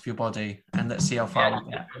parts of your body and let's see how far we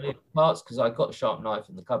get. Parts, because I got a sharp knife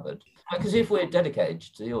in the cupboard. Because if we're dedicated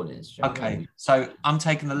to the audience. Okay, so I'm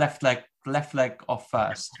taking the left leg off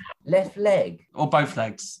first. Left leg? Or both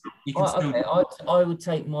legs. You can still... Okay, I would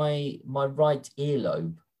take my right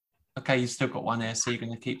earlobe. Okay, you've still got one ear, so you're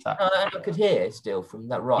going to keep that. I could hear still from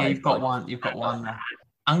that right. Yeah, you've got one there.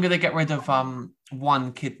 I'm going to get rid of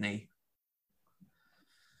one kidney.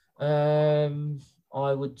 I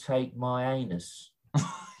would take my anus.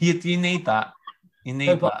 You need that. You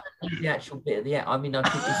need that. The actual bit of the I mean, I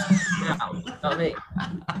think it's now. You know what I mean?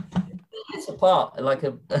 It's a part, like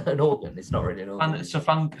an organ. It's not really an organ. It's a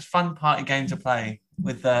fun party game to play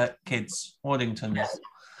with the kids. Waddingtons.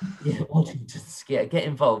 Yeah, Waddingtons. Yeah, get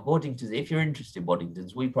involved. Waddingtons. If you're interested,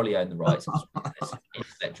 Waddingtons, we probably own the rights. It's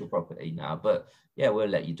intellectual property now, but yeah, we'll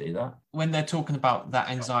let you do that. When they're talking about that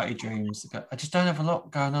anxiety dreams, I just don't have a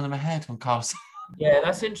lot going on in my head when Carl's. Yeah,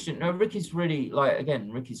 that's interesting. No, Ricky's really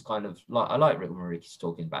Ricky's kind of like, I like when Ricky's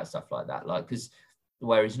talking about stuff like that, like, because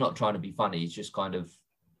where he's not trying to be funny, he's just kind of,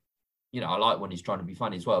 I like when he's trying to be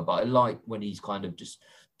funny as well, but I like when he's kind of just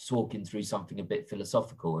talking through something a bit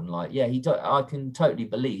philosophical and like, yeah, I can totally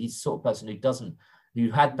believe he's the sort of person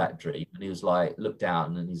who had that dream and he was like, looked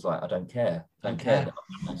down and he's like, I don't care. Clearly,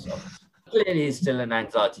 it's still an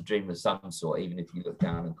anxiety dream of some sort, even if you look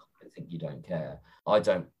down and think you don't care. I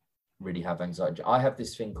don't really have anxiety. I have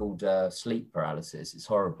this thing called sleep paralysis. It's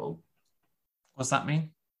horrible. What's that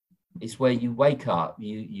mean? It's where you wake up,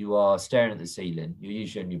 you are staring at the ceiling, you're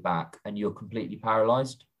usually on your back, and you're completely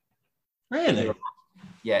paralyzed. Really?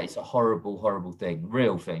 Yeah, it's a horrible thing.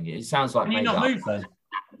 Real thing. It sounds like. Can you not move then?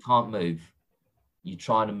 You can't move. You're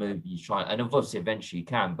trying to move. And obviously, eventually you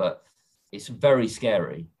can, but it's very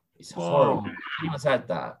scary. It's horrible. If anyone's had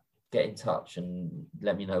that, get in touch and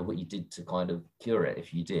let me know what you did to kind of cure it,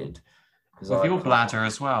 if you did. With your bladder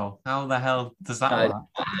as well. How the hell does that work?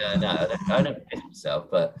 No, I don't piss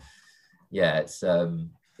myself, but yeah, it's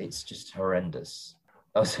just horrendous.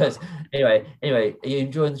 Anyway, are you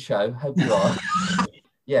enjoying the show? Hope you are.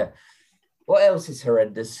 Yeah. What else is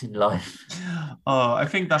horrendous in life? Oh, I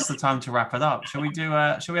think that's the time to wrap it up. Shall we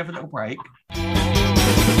have a little break?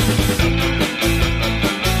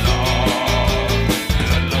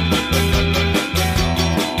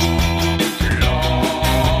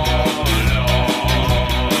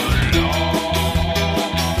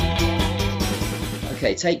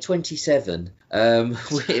 Okay, take 27.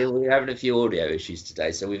 We're having a few audio issues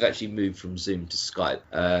today, so we've actually moved from Zoom to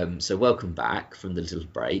Skype. So welcome back from the little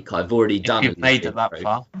break. I've already done. If you've made it that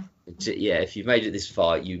far. Yeah, if you've made it this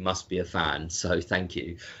far, you must be a fan. So thank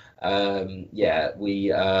you.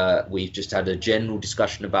 We've just had a general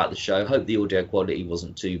discussion about the show. Hope the audio quality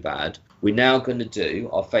wasn't too bad. We're now going to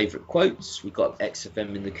do our favourite quotes. We've got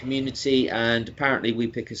XFM in the community, and apparently we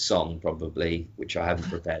pick a song, probably, which I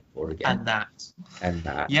haven't prepared for again. And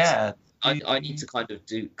that. Yeah. I need to kind of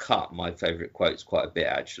cut my favourite quotes quite a bit,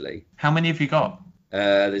 actually. How many have you got?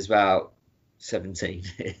 There's about 17,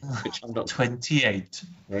 which I'm not. 28.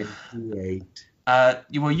 28.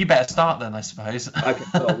 You better start then, I suppose. Okay,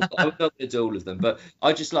 well, I'm not going to do all of them, but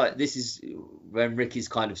I just like this is when Rick is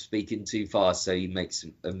kind of speaking too fast, so he makes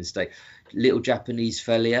a mistake. Little Japanese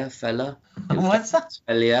fella, little What's that?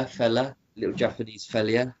 fella, little Japanese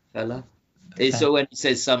fella. It's Okay. so when he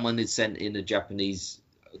says someone is sent in a Japanese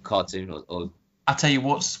cartoon or I'll tell you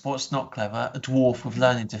what's not clever. A dwarf with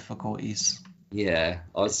learning difficulties. yeah,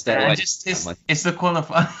 I'll stay And away just from that. it's the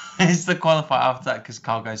qualifier. It's the qualifier after that because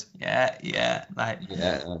Carl goes, yeah, like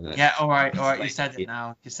Yeah, I know. yeah, all right. You Like, said it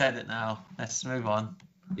now. You said it now. Let's move on.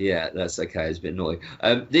 yeah, that's okay. It's a bit annoying.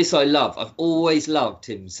 This I love. I've always loved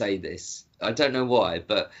him say this. I don't know why,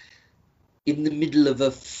 but in the middle of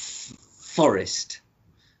a forest.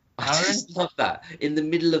 I Aaron? just love that. In the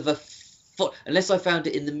middle of a unless I found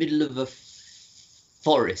it in the middle of a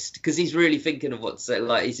forest, because he's really thinking of what to say.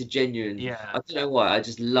 Like he's a genuine. I Yeah. don't know why. I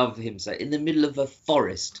just love him say in the middle of a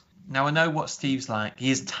forest. Now I know what Steve's like.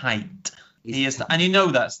 He is tight. He's He is, and you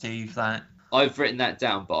know that Steve. Like I've written that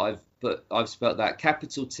down, but I've spelt that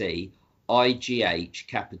capital T, IGH,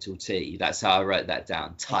 capital T. That's how I wrote that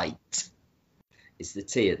down. Tight. It's the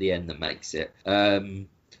T at the end that makes it.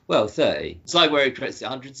 Well, 30. It's like where he credits it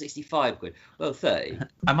 165 quid. Well, 30.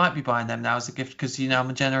 I might be buying them now as a gift because I'm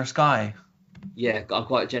a generous guy. Yeah, I'm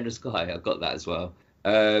quite a generous guy. I've got that as well.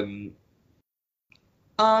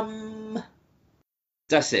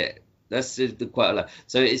 That's it. That's the quite a lot.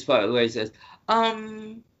 So it's part of the way he says,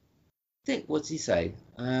 think, what's he say?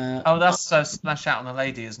 Oh, that's splash out on a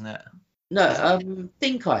lady, isn't it? No,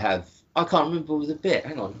 think I have. I can't remember the bit.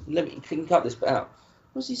 Hang on. Let me think up this bit out.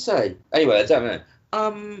 What does he say? Anyway, I don't know.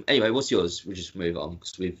 Anyway, what's yours? We'll just move on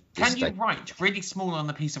because we've Can you write really small on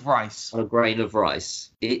a piece of rice? on a grain of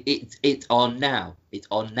rice. It's on now. It's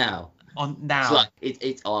on now. On now. It's like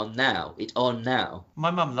it's on now. It's on now.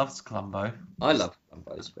 My mum loves Columbo. I love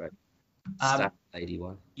Columbo. It's great. Stab lady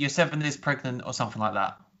one. You're 7 years pregnant or something like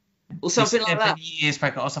that. Or something You're like that. 7 years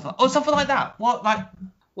pregnant or something like that. What like?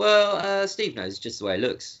 Well, Steve knows just the way it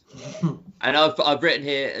looks. And I've written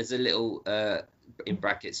here as a little in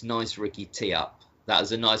brackets, nice Ricky tee up. That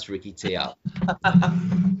was a nice Ricky tee up.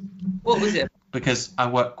 What was it? Because I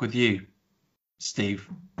work with you, Steve.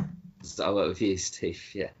 So I work with you, Steve.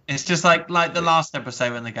 Yeah. It's just like the last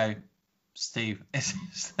episode when they go, Steve. It's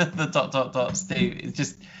the ... Steve. It's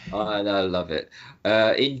just. I know, love it.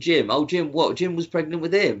 In Jim. Oh, Jim, what? Jim was pregnant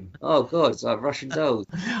with him. Oh, God, it's like Russian dolls.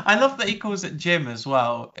 I love that he calls it gym as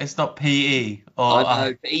well. It's not PE or.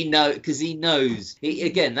 I know, but because he knows.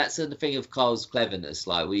 Again, that's the thing of Carl's cleverness.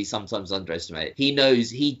 Like we sometimes underestimate. He knows.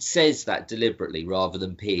 He says that deliberately rather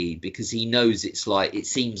than PE because he knows it's like it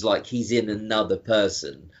seems like he's in another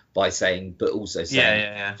person by saying, but also saying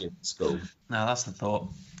Yeah. gym at school. No, that's the thought.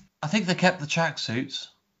 I think they kept the tracksuits.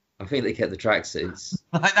 I think they kept the tracksuits.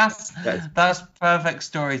 Like that's perfect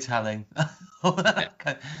storytelling.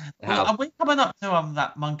 Okay. Well, are we coming up to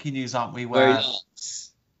that monkey news, aren't we? Where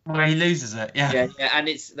he loses it, yeah, and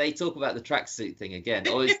they talk about the tracksuit thing again.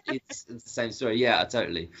 Oh, it's the same story. Yeah,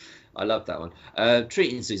 totally. I love that one.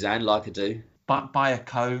 Treating Suzanne like I do. Buy a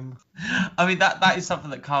comb. I mean that is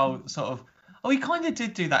something that Carl sort of. Oh, he kind of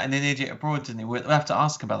did do that in An Idiot Abroad, didn't he? We'll have to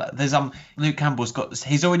ask about that. There's Luke Campbell's got this.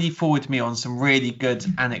 He's already forwarded me on some really good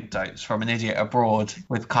anecdotes from An Idiot Abroad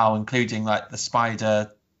with Carl, including like the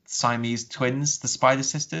spider Siamese twins, the Spider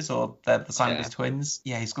Sisters, or the Siamese twins.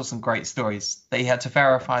 Yeah, he's got some great stories that he had to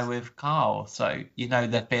verify with Carl. So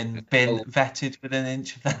they've been vetted within an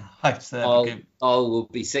inch of their lives. So will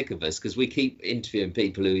be sick of us because we keep interviewing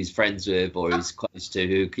people who he's friends with or he's close to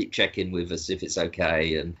who keep checking with us if it's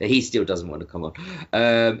okay, and he still doesn't want to come on.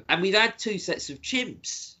 And we've had 2 sets of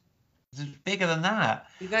chimps. It's bigger than that.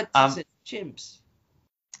 We've had 2 sets of chimps.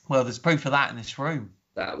 Well, there's proof of that in this room.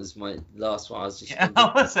 That was my last one. I was just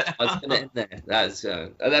was it? I was going to end there. That's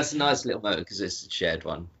a nice little moment because it's a shared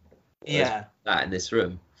one. Yeah. That in this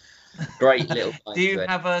room. Great little. Do you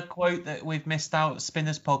have a quote that we've missed out?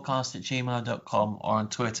 spinnerspodcast@gmail.com or on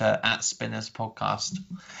Twitter @spinnerspodcast.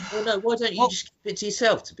 Well, no, why don't you just keep it to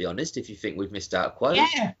yourself, to be honest, if you think we've missed out a quote?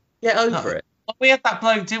 Yeah. Get over it. We had that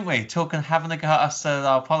bloke, didn't we? Having a go at us at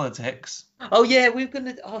our politics. Oh, yeah, I was going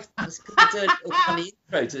to do a little funny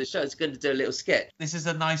intro to the show. I was going to do a little sketch. This is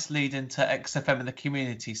a nice lead into XFM in the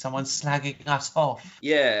community. Someone slagging us off.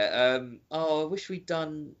 Yeah. I wish we'd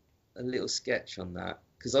done a little sketch on that.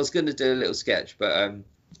 Because I was going to do a little sketch, but...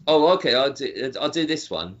 okay, I'll do this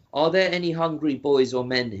one. Are there any hungry boys or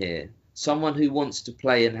men here? Someone who wants to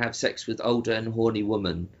play and have sex with older and horny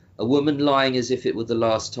woman. A woman lying as if it were the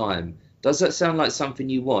last time. Does that sound like something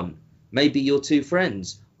you want? Maybe you're 2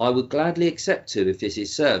 friends. I would gladly accept 2 if this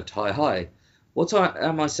is served. Hi.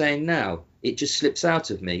 Am I saying now? It just slips out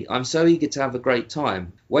of me. I'm so eager to have a great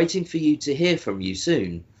time. Waiting for you to hear from you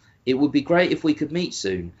soon. It would be great if we could meet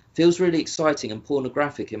soon. Feels really exciting and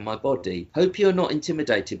pornographic in my body. Hope you're not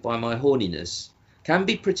intimidated by my horniness. Can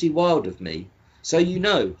be pretty wild of me. So you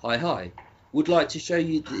know, hi. Would like to show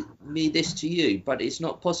me this to you, but it's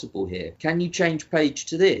not possible here. Can you change page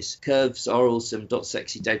to this?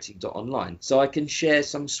 curvesareawesome.sexydating.online so I can share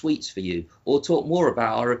some sweets for you or talk more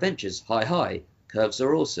about our adventures. Hi. Curves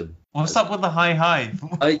are awesome. What's up with the hi?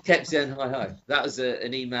 I kept saying hi. That was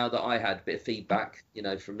an email that I had, a bit of feedback,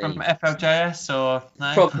 from me. From FLJS or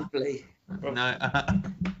no? Probably. No.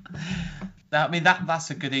 That's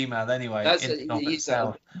a good email anyway.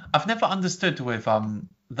 I've never understood with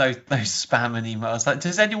those spamming emails. Like,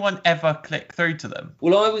 does anyone ever click through to them?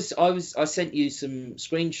 Well, I sent you some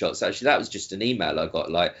screenshots. Actually, that was just an email I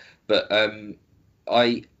got. But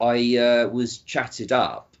I was chatted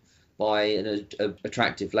up by an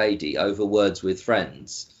attractive lady over words with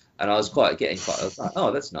friends, and I was I was like,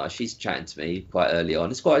 oh, that's nice. She's chatting to me quite early on.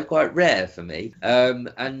 It's quite rare for me. She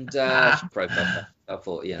broke up. I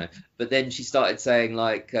thought, but then she started saying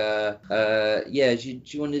like, do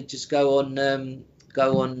you want to just go on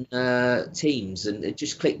Teams and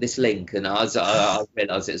just click this link? And I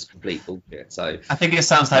realised it was complete bullshit. So I think it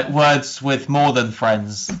sounds like words with more than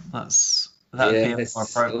friends. That would be more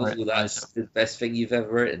appropriate. That's the best thing you've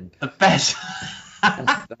ever written. The best.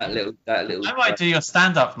 that little. I might do your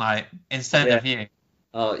stand-up night instead of you.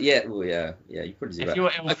 Oh yeah, well yeah. You probably do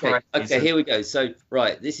that. Okay, here we go. So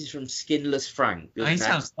right, this is from Skinless Frank. He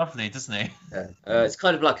sounds lovely, doesn't he? Yeah. It's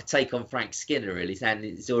kind of like a take on Frank Skinner, really, and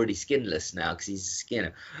it's already skinless now because he's a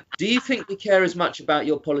Skinner. Do you think we care as much about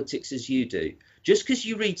your politics as you do? Just because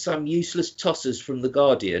you read some useless tossers from The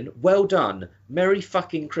Guardian, well done. Merry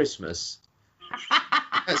fucking Christmas.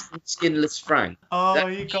 That's from Skinless Frank. Oh,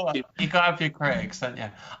 you got to have your critics, don't you?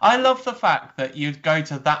 I love the fact that you'd go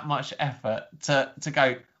to that much effort to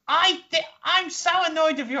go, I'm so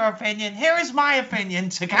annoyed with your opinion. Here is my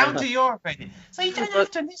opinion to counter your opinion. So you don't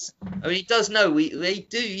have to listen. I mean, he does know we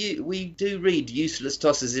do read useless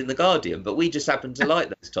tossers in The Guardian, but we just happen to like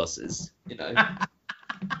those tossers,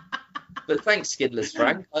 But thanks, Skinless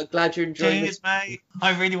Frank. I'm glad you're enjoying this. Mate.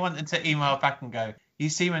 I really wanted to email back and go, you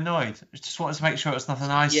seem annoyed. I just wanted to make sure it's nothing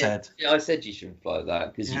I said. Yeah, I said you should reply to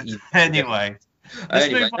that. Anyway,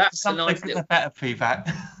 let's move on to something with better feedback.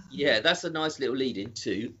 Yeah, that's a nice little lead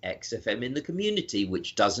into XFM in the community,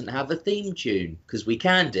 which doesn't have a theme tune, because we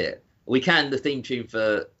canned it. We canned the theme tune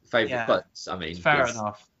for favourite quotes. I mean, fair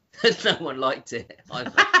enough. No one liked it.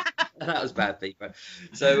 That was bad feedback.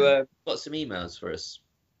 So, got some emails for us.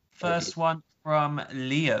 First one from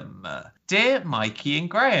Liam. Dear Mikey and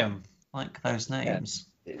Graham, like those names.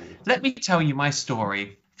 Yeah. Let me tell you my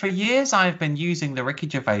story. For years, I've been using the Ricky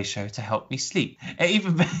Gervais show to help me sleep. It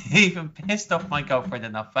even pissed off my girlfriend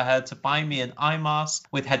enough for her to buy me an eye mask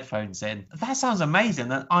with headphones in. That sounds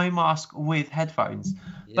amazing, an eye mask with headphones.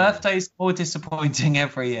 Yeah. Birthdays more disappointing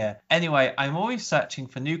every year. Anyway, I'm always searching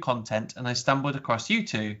for new content, and I stumbled across you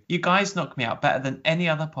two. You guys knock me out better than any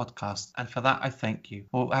other podcast, and for that, I thank you.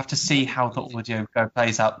 We'll have to see how the audio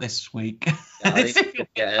plays out this week. Yeah, I think we'll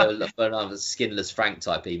get another Skinless Frank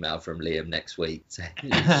type email from Liam next week.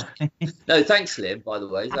 No, thanks, Liam, by the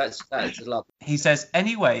way. That's lovely. He says,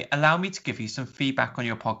 anyway, allow me to give you some feedback on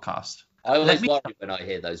your podcast. I always worry when I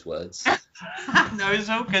hear those words. No, it's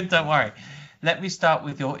all good. Don't worry. Let me start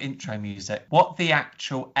with your intro music. What the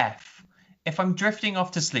actual F? If I'm drifting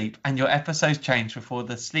off to sleep and your episodes change before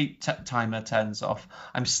the sleep timer turns off,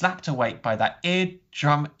 I'm slapped awake by that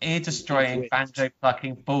ear-destroying,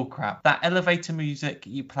 banjo-plucking bullcrap. That elevator music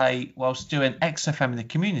you play whilst doing XFM in the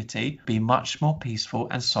community be much more peaceful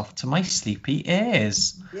and soft to my sleepy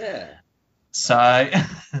ears. Yeah. So,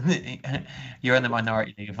 you're in the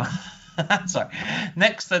minority, Leave. Sorry.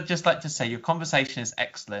 Next, I'd just like to say your conversation is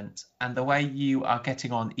excellent and the way you are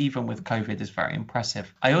getting on even with COVID is very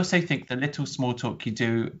impressive. I also think the little small talk you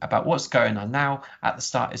do about what's going on now at the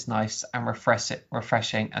start is nice and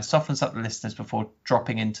refreshing and softens up the listeners before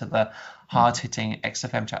dropping into the hard-hitting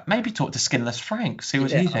XFM chat. Maybe talk to Skinless Frank, see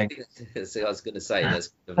what he thinks. I was going to say, that's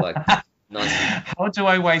kind of like... nice. How do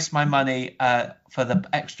I waste my money for the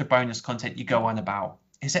extra bonus content you go on about?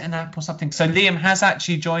 Is it an app or something? So Liam has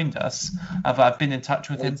actually joined us. I've been in touch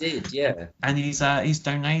with him. He did, yeah. And he's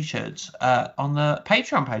donated on the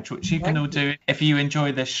Patreon page, which you can all do if you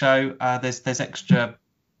enjoy this show. There's extra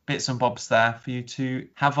bits and bobs there for you to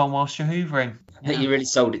have on whilst you're hoovering. Yeah. You really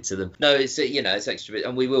sold it to them. No, it's it's extra bit,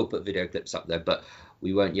 and we will put video clips up there. But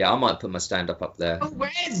we won't. Yeah, I might put my stand up there. When?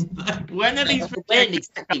 When are these? When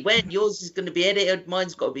exactly? When yours is going to be edited,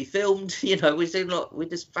 mine's got to be filmed. You know, we're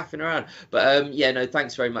just faffing around. But yeah, no,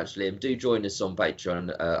 thanks very much, Liam. Do join us on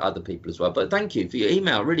Patreon, other people as well. But thank you for your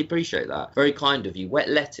email. Really appreciate that. Very kind of you. Wet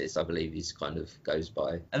lettuce, I believe, he's kind of goes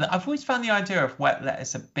by. And I've always found the idea of wet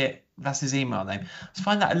lettuce a bit. That's his email name. I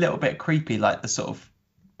find that a little bit creepy, like the sort of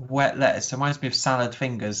wet lettuce. It reminds me of salad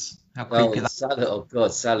fingers. How creepy that. Salad! Oh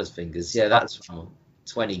God, salad fingers. Yeah, that's from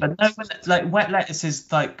 20. But no, like wet lettuce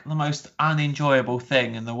is like the most unenjoyable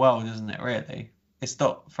thing in the world, isn't it? Really, it's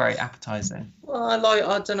not very appetizing. Well,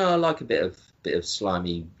 I don't know. I like a bit of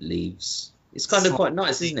slimy leaves. It's kind of quite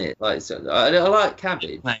nice, isn't it? Like, so, I like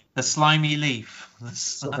cabbage. Mate, the slimy leaf. The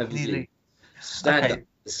slimy leaf. Stand up,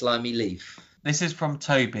 the slimy leaf. This is from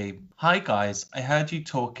Toby. Hi guys, I heard you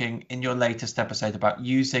talking in your latest episode about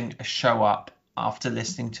using a show up after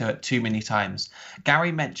listening to it too many times.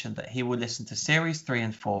 Gary mentioned that he will listen to series 3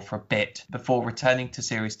 and 4 for a bit before returning to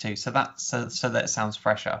series 2, so that it sounds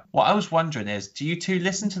fresher. What I was wondering is, do you two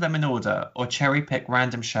listen to them in order or cherry pick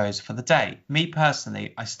random shows for the day? Me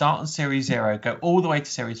personally, I start on series 0, go all the way to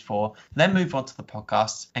series 4, then move on to the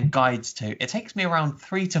podcasts and guides too. It takes me around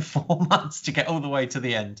 3 to 4 months to get all the way to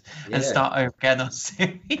the end and start over again on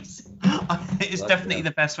series. It's definitely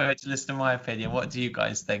the best way to listen, in my opinion. What do you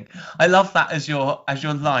guys think? I love that as your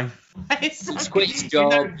life. He's quit his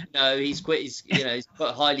job. He's quit his. He's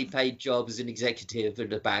got a highly paid job as an executive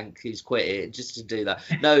at a bank. He's quit it just to do that.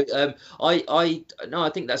 I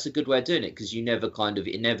think that's a good way of doing it because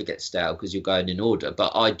it never gets stale because you're going in order.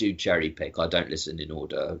 But I do cherry pick. I don't listen in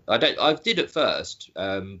order. I did at first,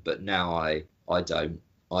 but now I don't.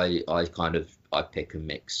 I pick and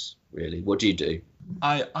mix. Really, what do you do?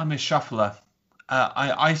 I'm a shuffler.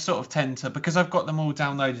 I sort of tend to, because I've got them all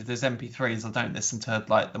downloaded as MP3s, I don't listen to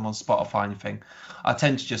like them on Spotify or anything. I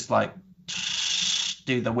tend to just like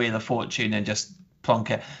do the Wheel of Fortune and just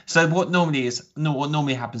plonk it. So what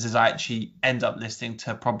normally happens is I actually end up listening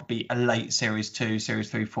to probably a late series 2, series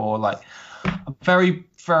 3, 4. Like very,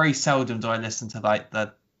 very seldom do I listen to like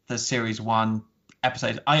the series 1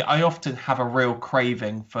 episodes. I often have a real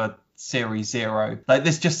craving for series 0. Like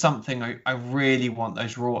there's just something I really want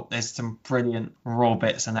those raw. There's some brilliant raw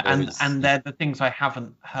bits in it, and they're the things I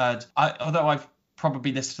haven't heard. Although I've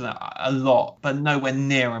probably listened to that a lot, but nowhere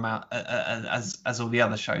near amount as all the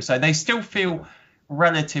other shows. So they still feel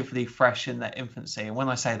relatively fresh in their infancy. And when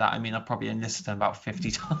I say that, I mean I probably listened to them about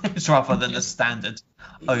 50 times rather than the standard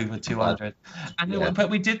over 200. But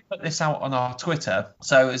we did put this out on our Twitter,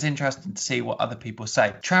 so it was interesting to see what other people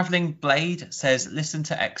say. Traveling Blade says listen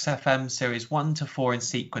to XFM series 1 to 4 in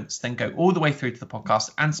sequence, then go all the way through to the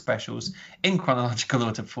podcast and specials in chronological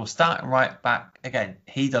order before starting right back again.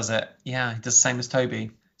 He does it. Yeah, he does the same as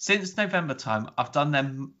Toby. Since November time, I've done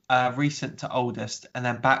them recent to oldest and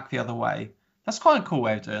then back the other way. That's quite a cool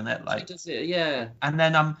way of doing it. Like, does it? Yeah. And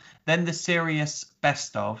then the serious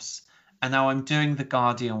best ofs, and now I'm doing the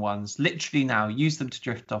Guardian ones. Literally now, use them to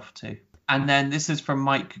drift off to. And then this is from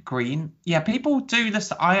Mike Green. Yeah, people do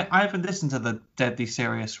this. I haven't listened to the Deadly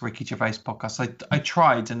Serious Ricky Gervais podcast. I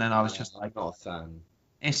tried, and then I was just like, I'm not a fan.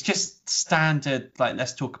 It's just standard. Like,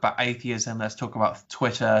 let's talk about atheism. Let's talk about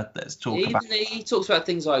Twitter. Let's talk about. He talks about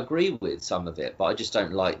things I agree with, some of it, but I just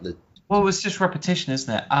don't like the. Well, it's just repetition,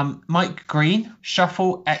 isn't it? Mike Green,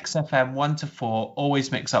 shuffle XFM 1 to 4,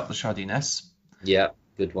 always mix up the shoddiness. Yeah,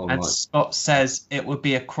 good one, And Mike. Scott says it would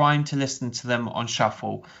be a crime to listen to them on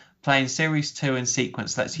shuffle. Playing series 2 in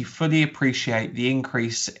sequence lets you fully appreciate the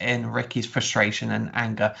increase in Ricky's frustration and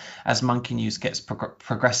anger as Monkey News gets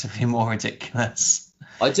progressively more ridiculous.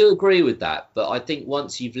 I do agree with that, but I think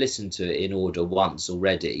once you've listened to it in order once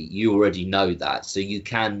already, you already know that. So you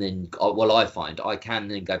can then, I find I can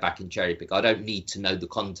then go back and cherry pick. I don't need to know the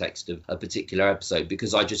context of a particular episode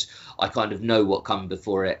because I kind of know what came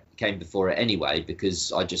before it anyway,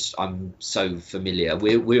 because I'm so familiar.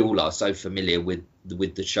 We all are so familiar with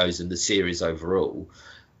the shows and the series overall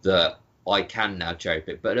that I can now cherry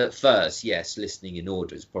pick. But at first, yes, listening in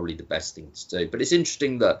order is probably the best thing to do. But it's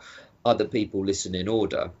interesting that other people listen in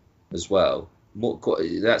order as well.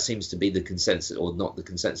 That seems to be the consensus, or not the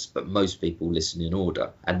consensus, but most people listen in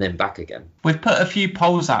order and then back again. We've put a few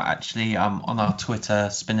polls out actually on our Twitter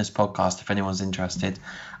Spinners podcast if anyone's interested,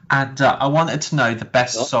 and I wanted to know the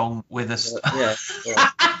best song with a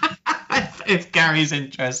if Gary's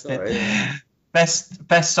interested. Sorry, yeah.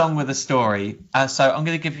 Best song with a story. So I'm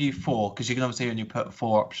going to give you 4 because you can obviously only put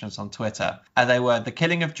 4 options on Twitter, and they were The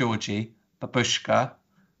Killing of Georgie, Babushka,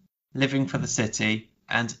 Living for the City,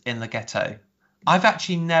 and In the Ghetto. I've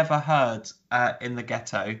actually never heard In the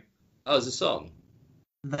Ghetto. Oh, it's a song?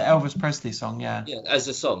 The Elvis Presley song, yeah. Yeah, as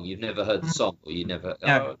a song, you've never heard the song, or you never.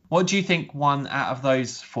 Yeah. What do you think won out of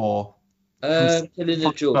those four? From Killing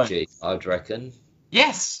of Georgie, I'd reckon.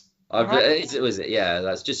 Yes. Was it? Yeah,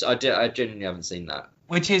 that's just. I genuinely haven't seen that.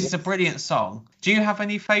 Which is a brilliant song. Do you have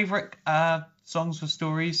any favourite songs or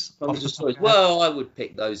stories? Well, I would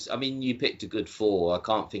pick those. I mean, you picked a good four. I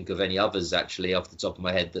can't think of any others actually off the top of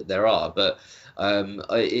my head that there are. But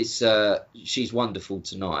it's She's Wonderful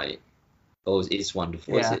Tonight. Or It's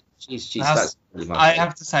Wonderful. Yeah. Is it? That's really my I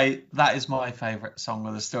have to say that is my favourite song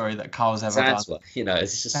of the story that Carl's ever done. You know,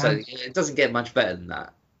 it's just it doesn't get much better than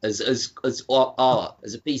that. As art,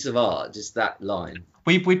 as a piece of art, just that line.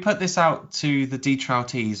 We put this out to the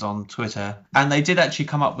Detrautees on Twitter, and they did actually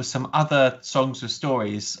come up with some other songs with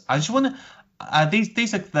stories. I just want to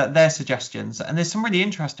these are their suggestions, and there's some really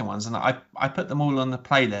interesting ones, and I put them all on the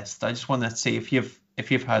playlist. I just want to see if you've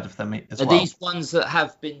heard of them as well. Are these ones that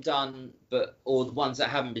have been done, or the ones that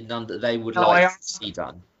haven't been done that they would like to be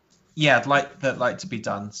done? Yeah, I'd like to be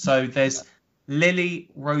done. So there's Lily,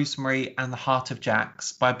 Rosemary, and the Heart of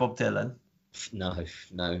Jacks by Bob Dylan. No,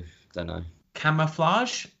 don't know.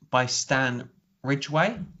 Camouflage by Stan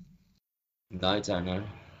Ridgway. No, don't know.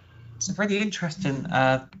 Some really interesting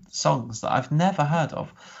songs that I've never heard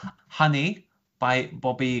of. Honey by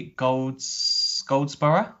Bobby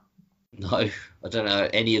Goldsboro. No, I don't know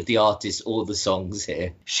any of the artists or the songs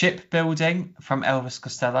here. Shipbuilding from Elvis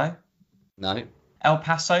Costello. No. El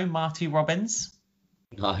Paso, Marty Robbins.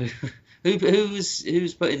 No.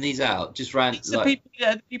 Who's putting these out? Just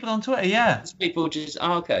People on Twitter, yeah. People just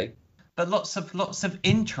okay. But lots of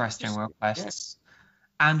interesting requests. Yeah.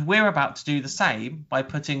 And we're about to do the same by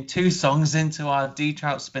putting 2 songs into our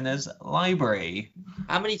D-Trout Spinners library.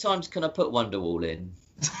 How many times can I put Wonderwall in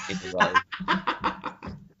a row?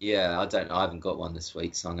 Yeah, I don't know. I haven't got one this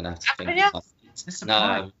week, so I'm going to have to think. Yeah.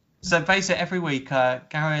 No. So basically every week, Gary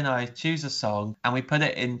and I choose a song and we put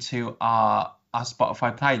it into our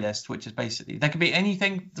Spotify playlist, which is basically, there could be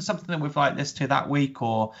anything, something that we've listened to that week,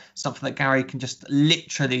 or something that Gary can just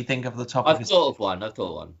literally think of the top of his... I've thought of one.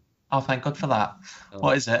 Oh, thank God for that.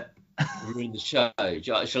 What is it? Ruin the show.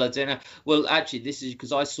 Shall I do now? Well, actually, this is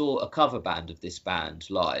because I saw a cover band of this band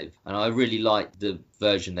live, and I really liked the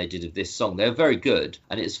version they did of this song. They're very good,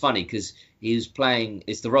 and it's funny because he was playing.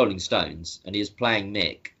 It's the Rolling Stones, and he was playing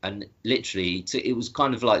Mick, and literally, it was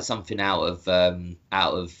kind of like something out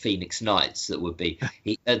of Phoenix Nights. That would be.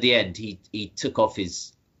 At the end, he took off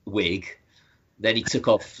his wig. Then he took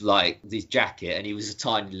off this jacket, and he was a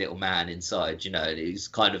tiny little man inside, and he was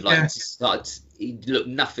kind of he looked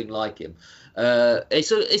nothing like him.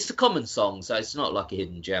 It's a common song, so it's not like a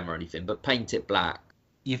hidden gem or anything. But Paint It Black.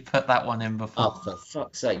 You've put that one in before. Oh, for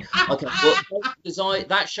fuck's sake! Okay, well, because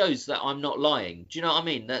that shows that I'm not lying. Do you know what I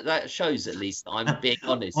mean? That shows at least that I'm being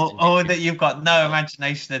honest. or that you've got no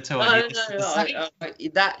imagination at all. No,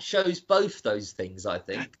 that shows both those things, I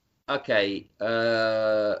think. Okay.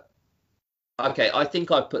 Okay, I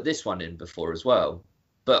think I've put this one in before as well,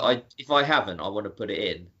 but if I haven't, I want to put it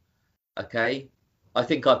in. Okay, I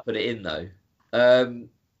think I put it in though.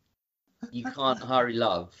 You Can't Hurry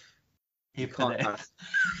Love. You can't.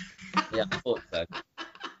 Yeah, I thought so.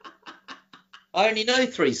 I only know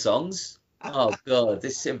 3 songs. Oh God,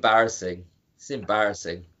 this is embarrassing.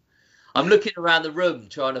 I'm looking around the room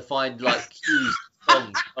trying to find cues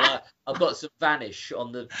songs. I've got some Vanish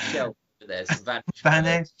on the shelf over there. Some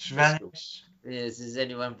Vanish. Yes, does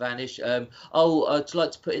anyone vanish? I'd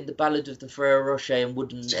like to put in the Ballad of the Ferrero Rocher and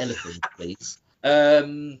Wooden Elephant, please.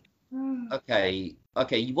 Okay.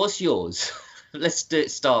 What's yours? Let's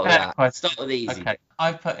start with that. Start with easy. Okay,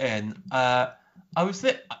 I put in.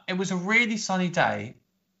 It was a really sunny day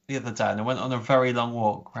the other day, and I went on a very long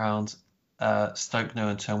walk around Stoke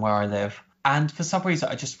Newington, where I live. And for some reason,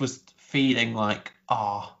 I just was feeling like,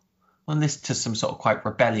 I want to listen to some sort of quite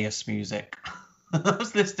rebellious music. I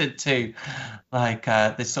was listening to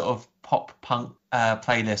this sort of pop punk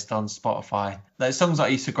playlist on Spotify. Those songs I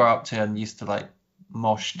used to grow up to and used to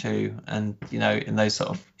mosh to, and in those sort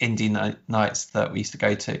of indie nights that we used to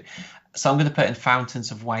go to. So I'm going to put in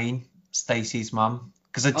Fountains of Wayne, Stacey's mum,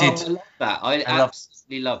 because I did. I love that. I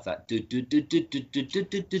absolutely love that.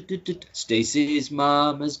 Stacey's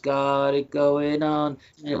mum has got it going on.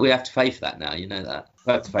 We have to pay for that now. You know that.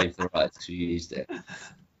 We have to pay for the rights because you used it.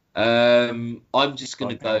 I'm just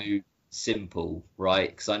going to go simple, right?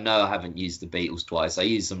 Because I know I haven't used the Beatles twice. I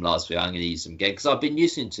used them last week. I'm going to use them again because I've been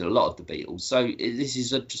listening to a lot of the Beatles. So this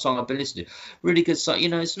is a song I've been listening to. Really good song.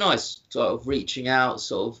 It's nice, sort of reaching out.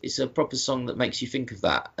 It's a proper song that makes you think of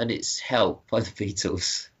that. And it's Help by the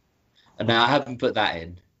Beatles. And now I haven't put that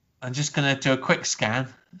in. I'm just going to do a quick scan.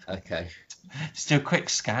 Okay. Just do a quick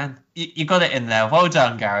scan. You got it in there. Well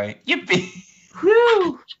done, Gary.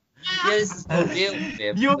 Whew. Yeah, this is not real.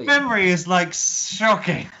 Your memory is like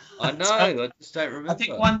shocking. I know. I just don't remember. I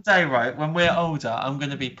think one day, right, when we're older, I'm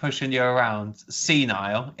going to be pushing you around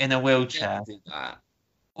senile in a wheelchair. Do that.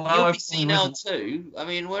 Well, You'll be senile too. I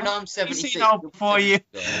mean, when I'm 76, senile before you.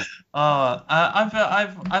 I've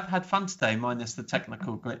had fun today, minus the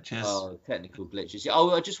technical glitches. Oh, technical glitches. Yeah.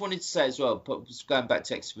 Oh, I just wanted to say as well, going back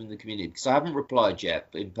to text from the community, because I haven't replied yet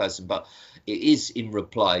in person, but it is in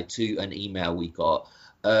reply to an email we got.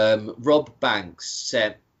 Rob Banks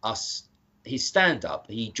sent us his stand-up.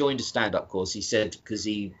 He joined a stand-up course. He said because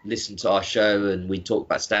he listened to our show and we talked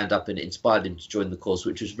about stand-up and it inspired him to join the course,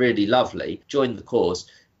 which was really lovely. Joined the course,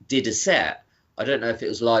 did a set. I don't know if it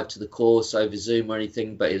was live to the course over Zoom or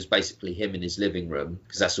anything, but it was basically him in his living room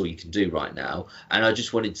because that's all you can do right now. And I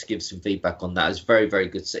just wanted to give some feedback on that. It was very, very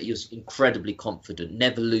good set. He was incredibly confident.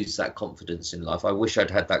 Never lose that confidence in life. I wish I'd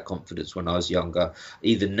had that confidence when I was younger.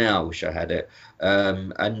 Even now, I wish I had it.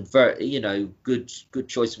 And very, good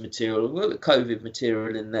choice of material. A little bit COVID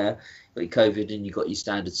material in there. Got your COVID and you got your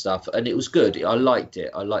standard stuff, and it was good. I liked it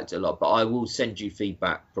a lot. But I will send you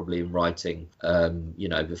feedback probably in writing.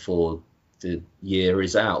 Before the year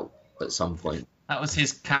is out at some point. That was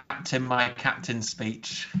his my captain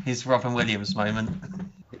speech, his Robin Williams moment.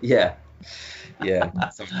 Yeah,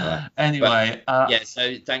 something like that. Anyway,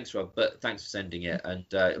 so thanks, Rob, but thanks for sending it,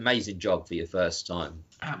 and amazing job for your first time.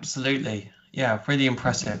 Absolutely. Yeah, really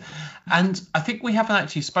impressive. And I think we haven't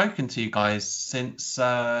actually spoken to you guys since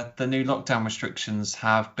the new lockdown restrictions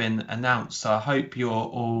have been announced, so I hope you're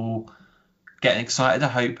all getting excited. I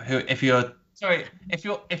hope if you're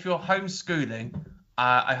homeschooling,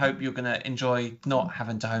 I hope you're going to enjoy not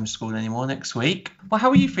having to homeschool anymore next week. Well, how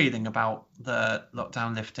are you feeling about the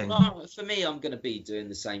lockdown lifting? Well, for me, I'm going to be doing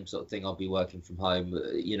the same sort of thing. I'll be working from home.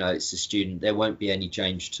 It's a student. There won't be any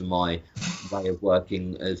change to my way of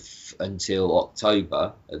working until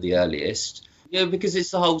October at the earliest. Because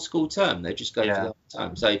it's the whole school term. They just go for the whole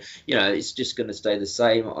term. So, it's just going to stay the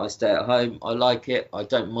same. I stay at home. I like it. I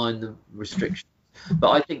don't mind the restrictions.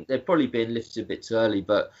 But I think they're probably being lifted a bit too early.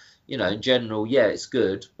 But, in general, it's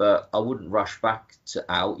good. But I wouldn't rush back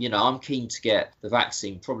out. I'm keen to get the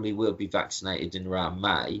vaccine. Probably will be vaccinated in around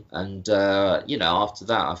May. And, after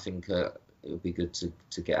that, I think it would be good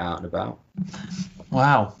to get out and about.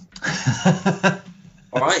 Wow.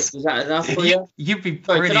 All right. Is that enough for you? You'd be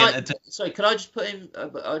brilliant. Can I just put in,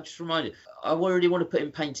 I just reminded, I already want to put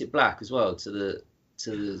in Paint It Black as well to the.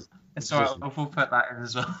 It's all right. We'll put that in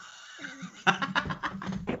as well.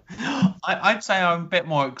 I'd say I'm a bit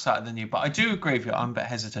more excited than you, but I do agree with you. I'm a bit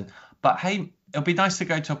hesitant. But hey, it'll be nice to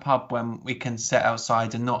go to a pub when we can sit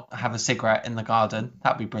outside and not have a cigarette in the garden.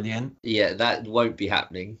 That'd be brilliant. Yeah, that won't be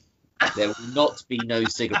happening. There will not be no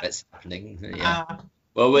cigarettes happening. Yeah.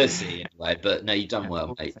 Well, we'll see anyway. But no, you've done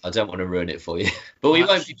well, mate. I don't want to ruin it for you. But we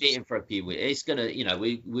won't be beating for a few weeks. It's gonna,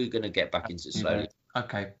 we're gonna get back into it slowly.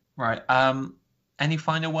 Okay, right. Any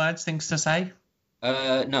final words, things to say?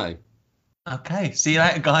 No. Okay. See you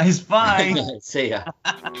later, guys. Bye. See ya.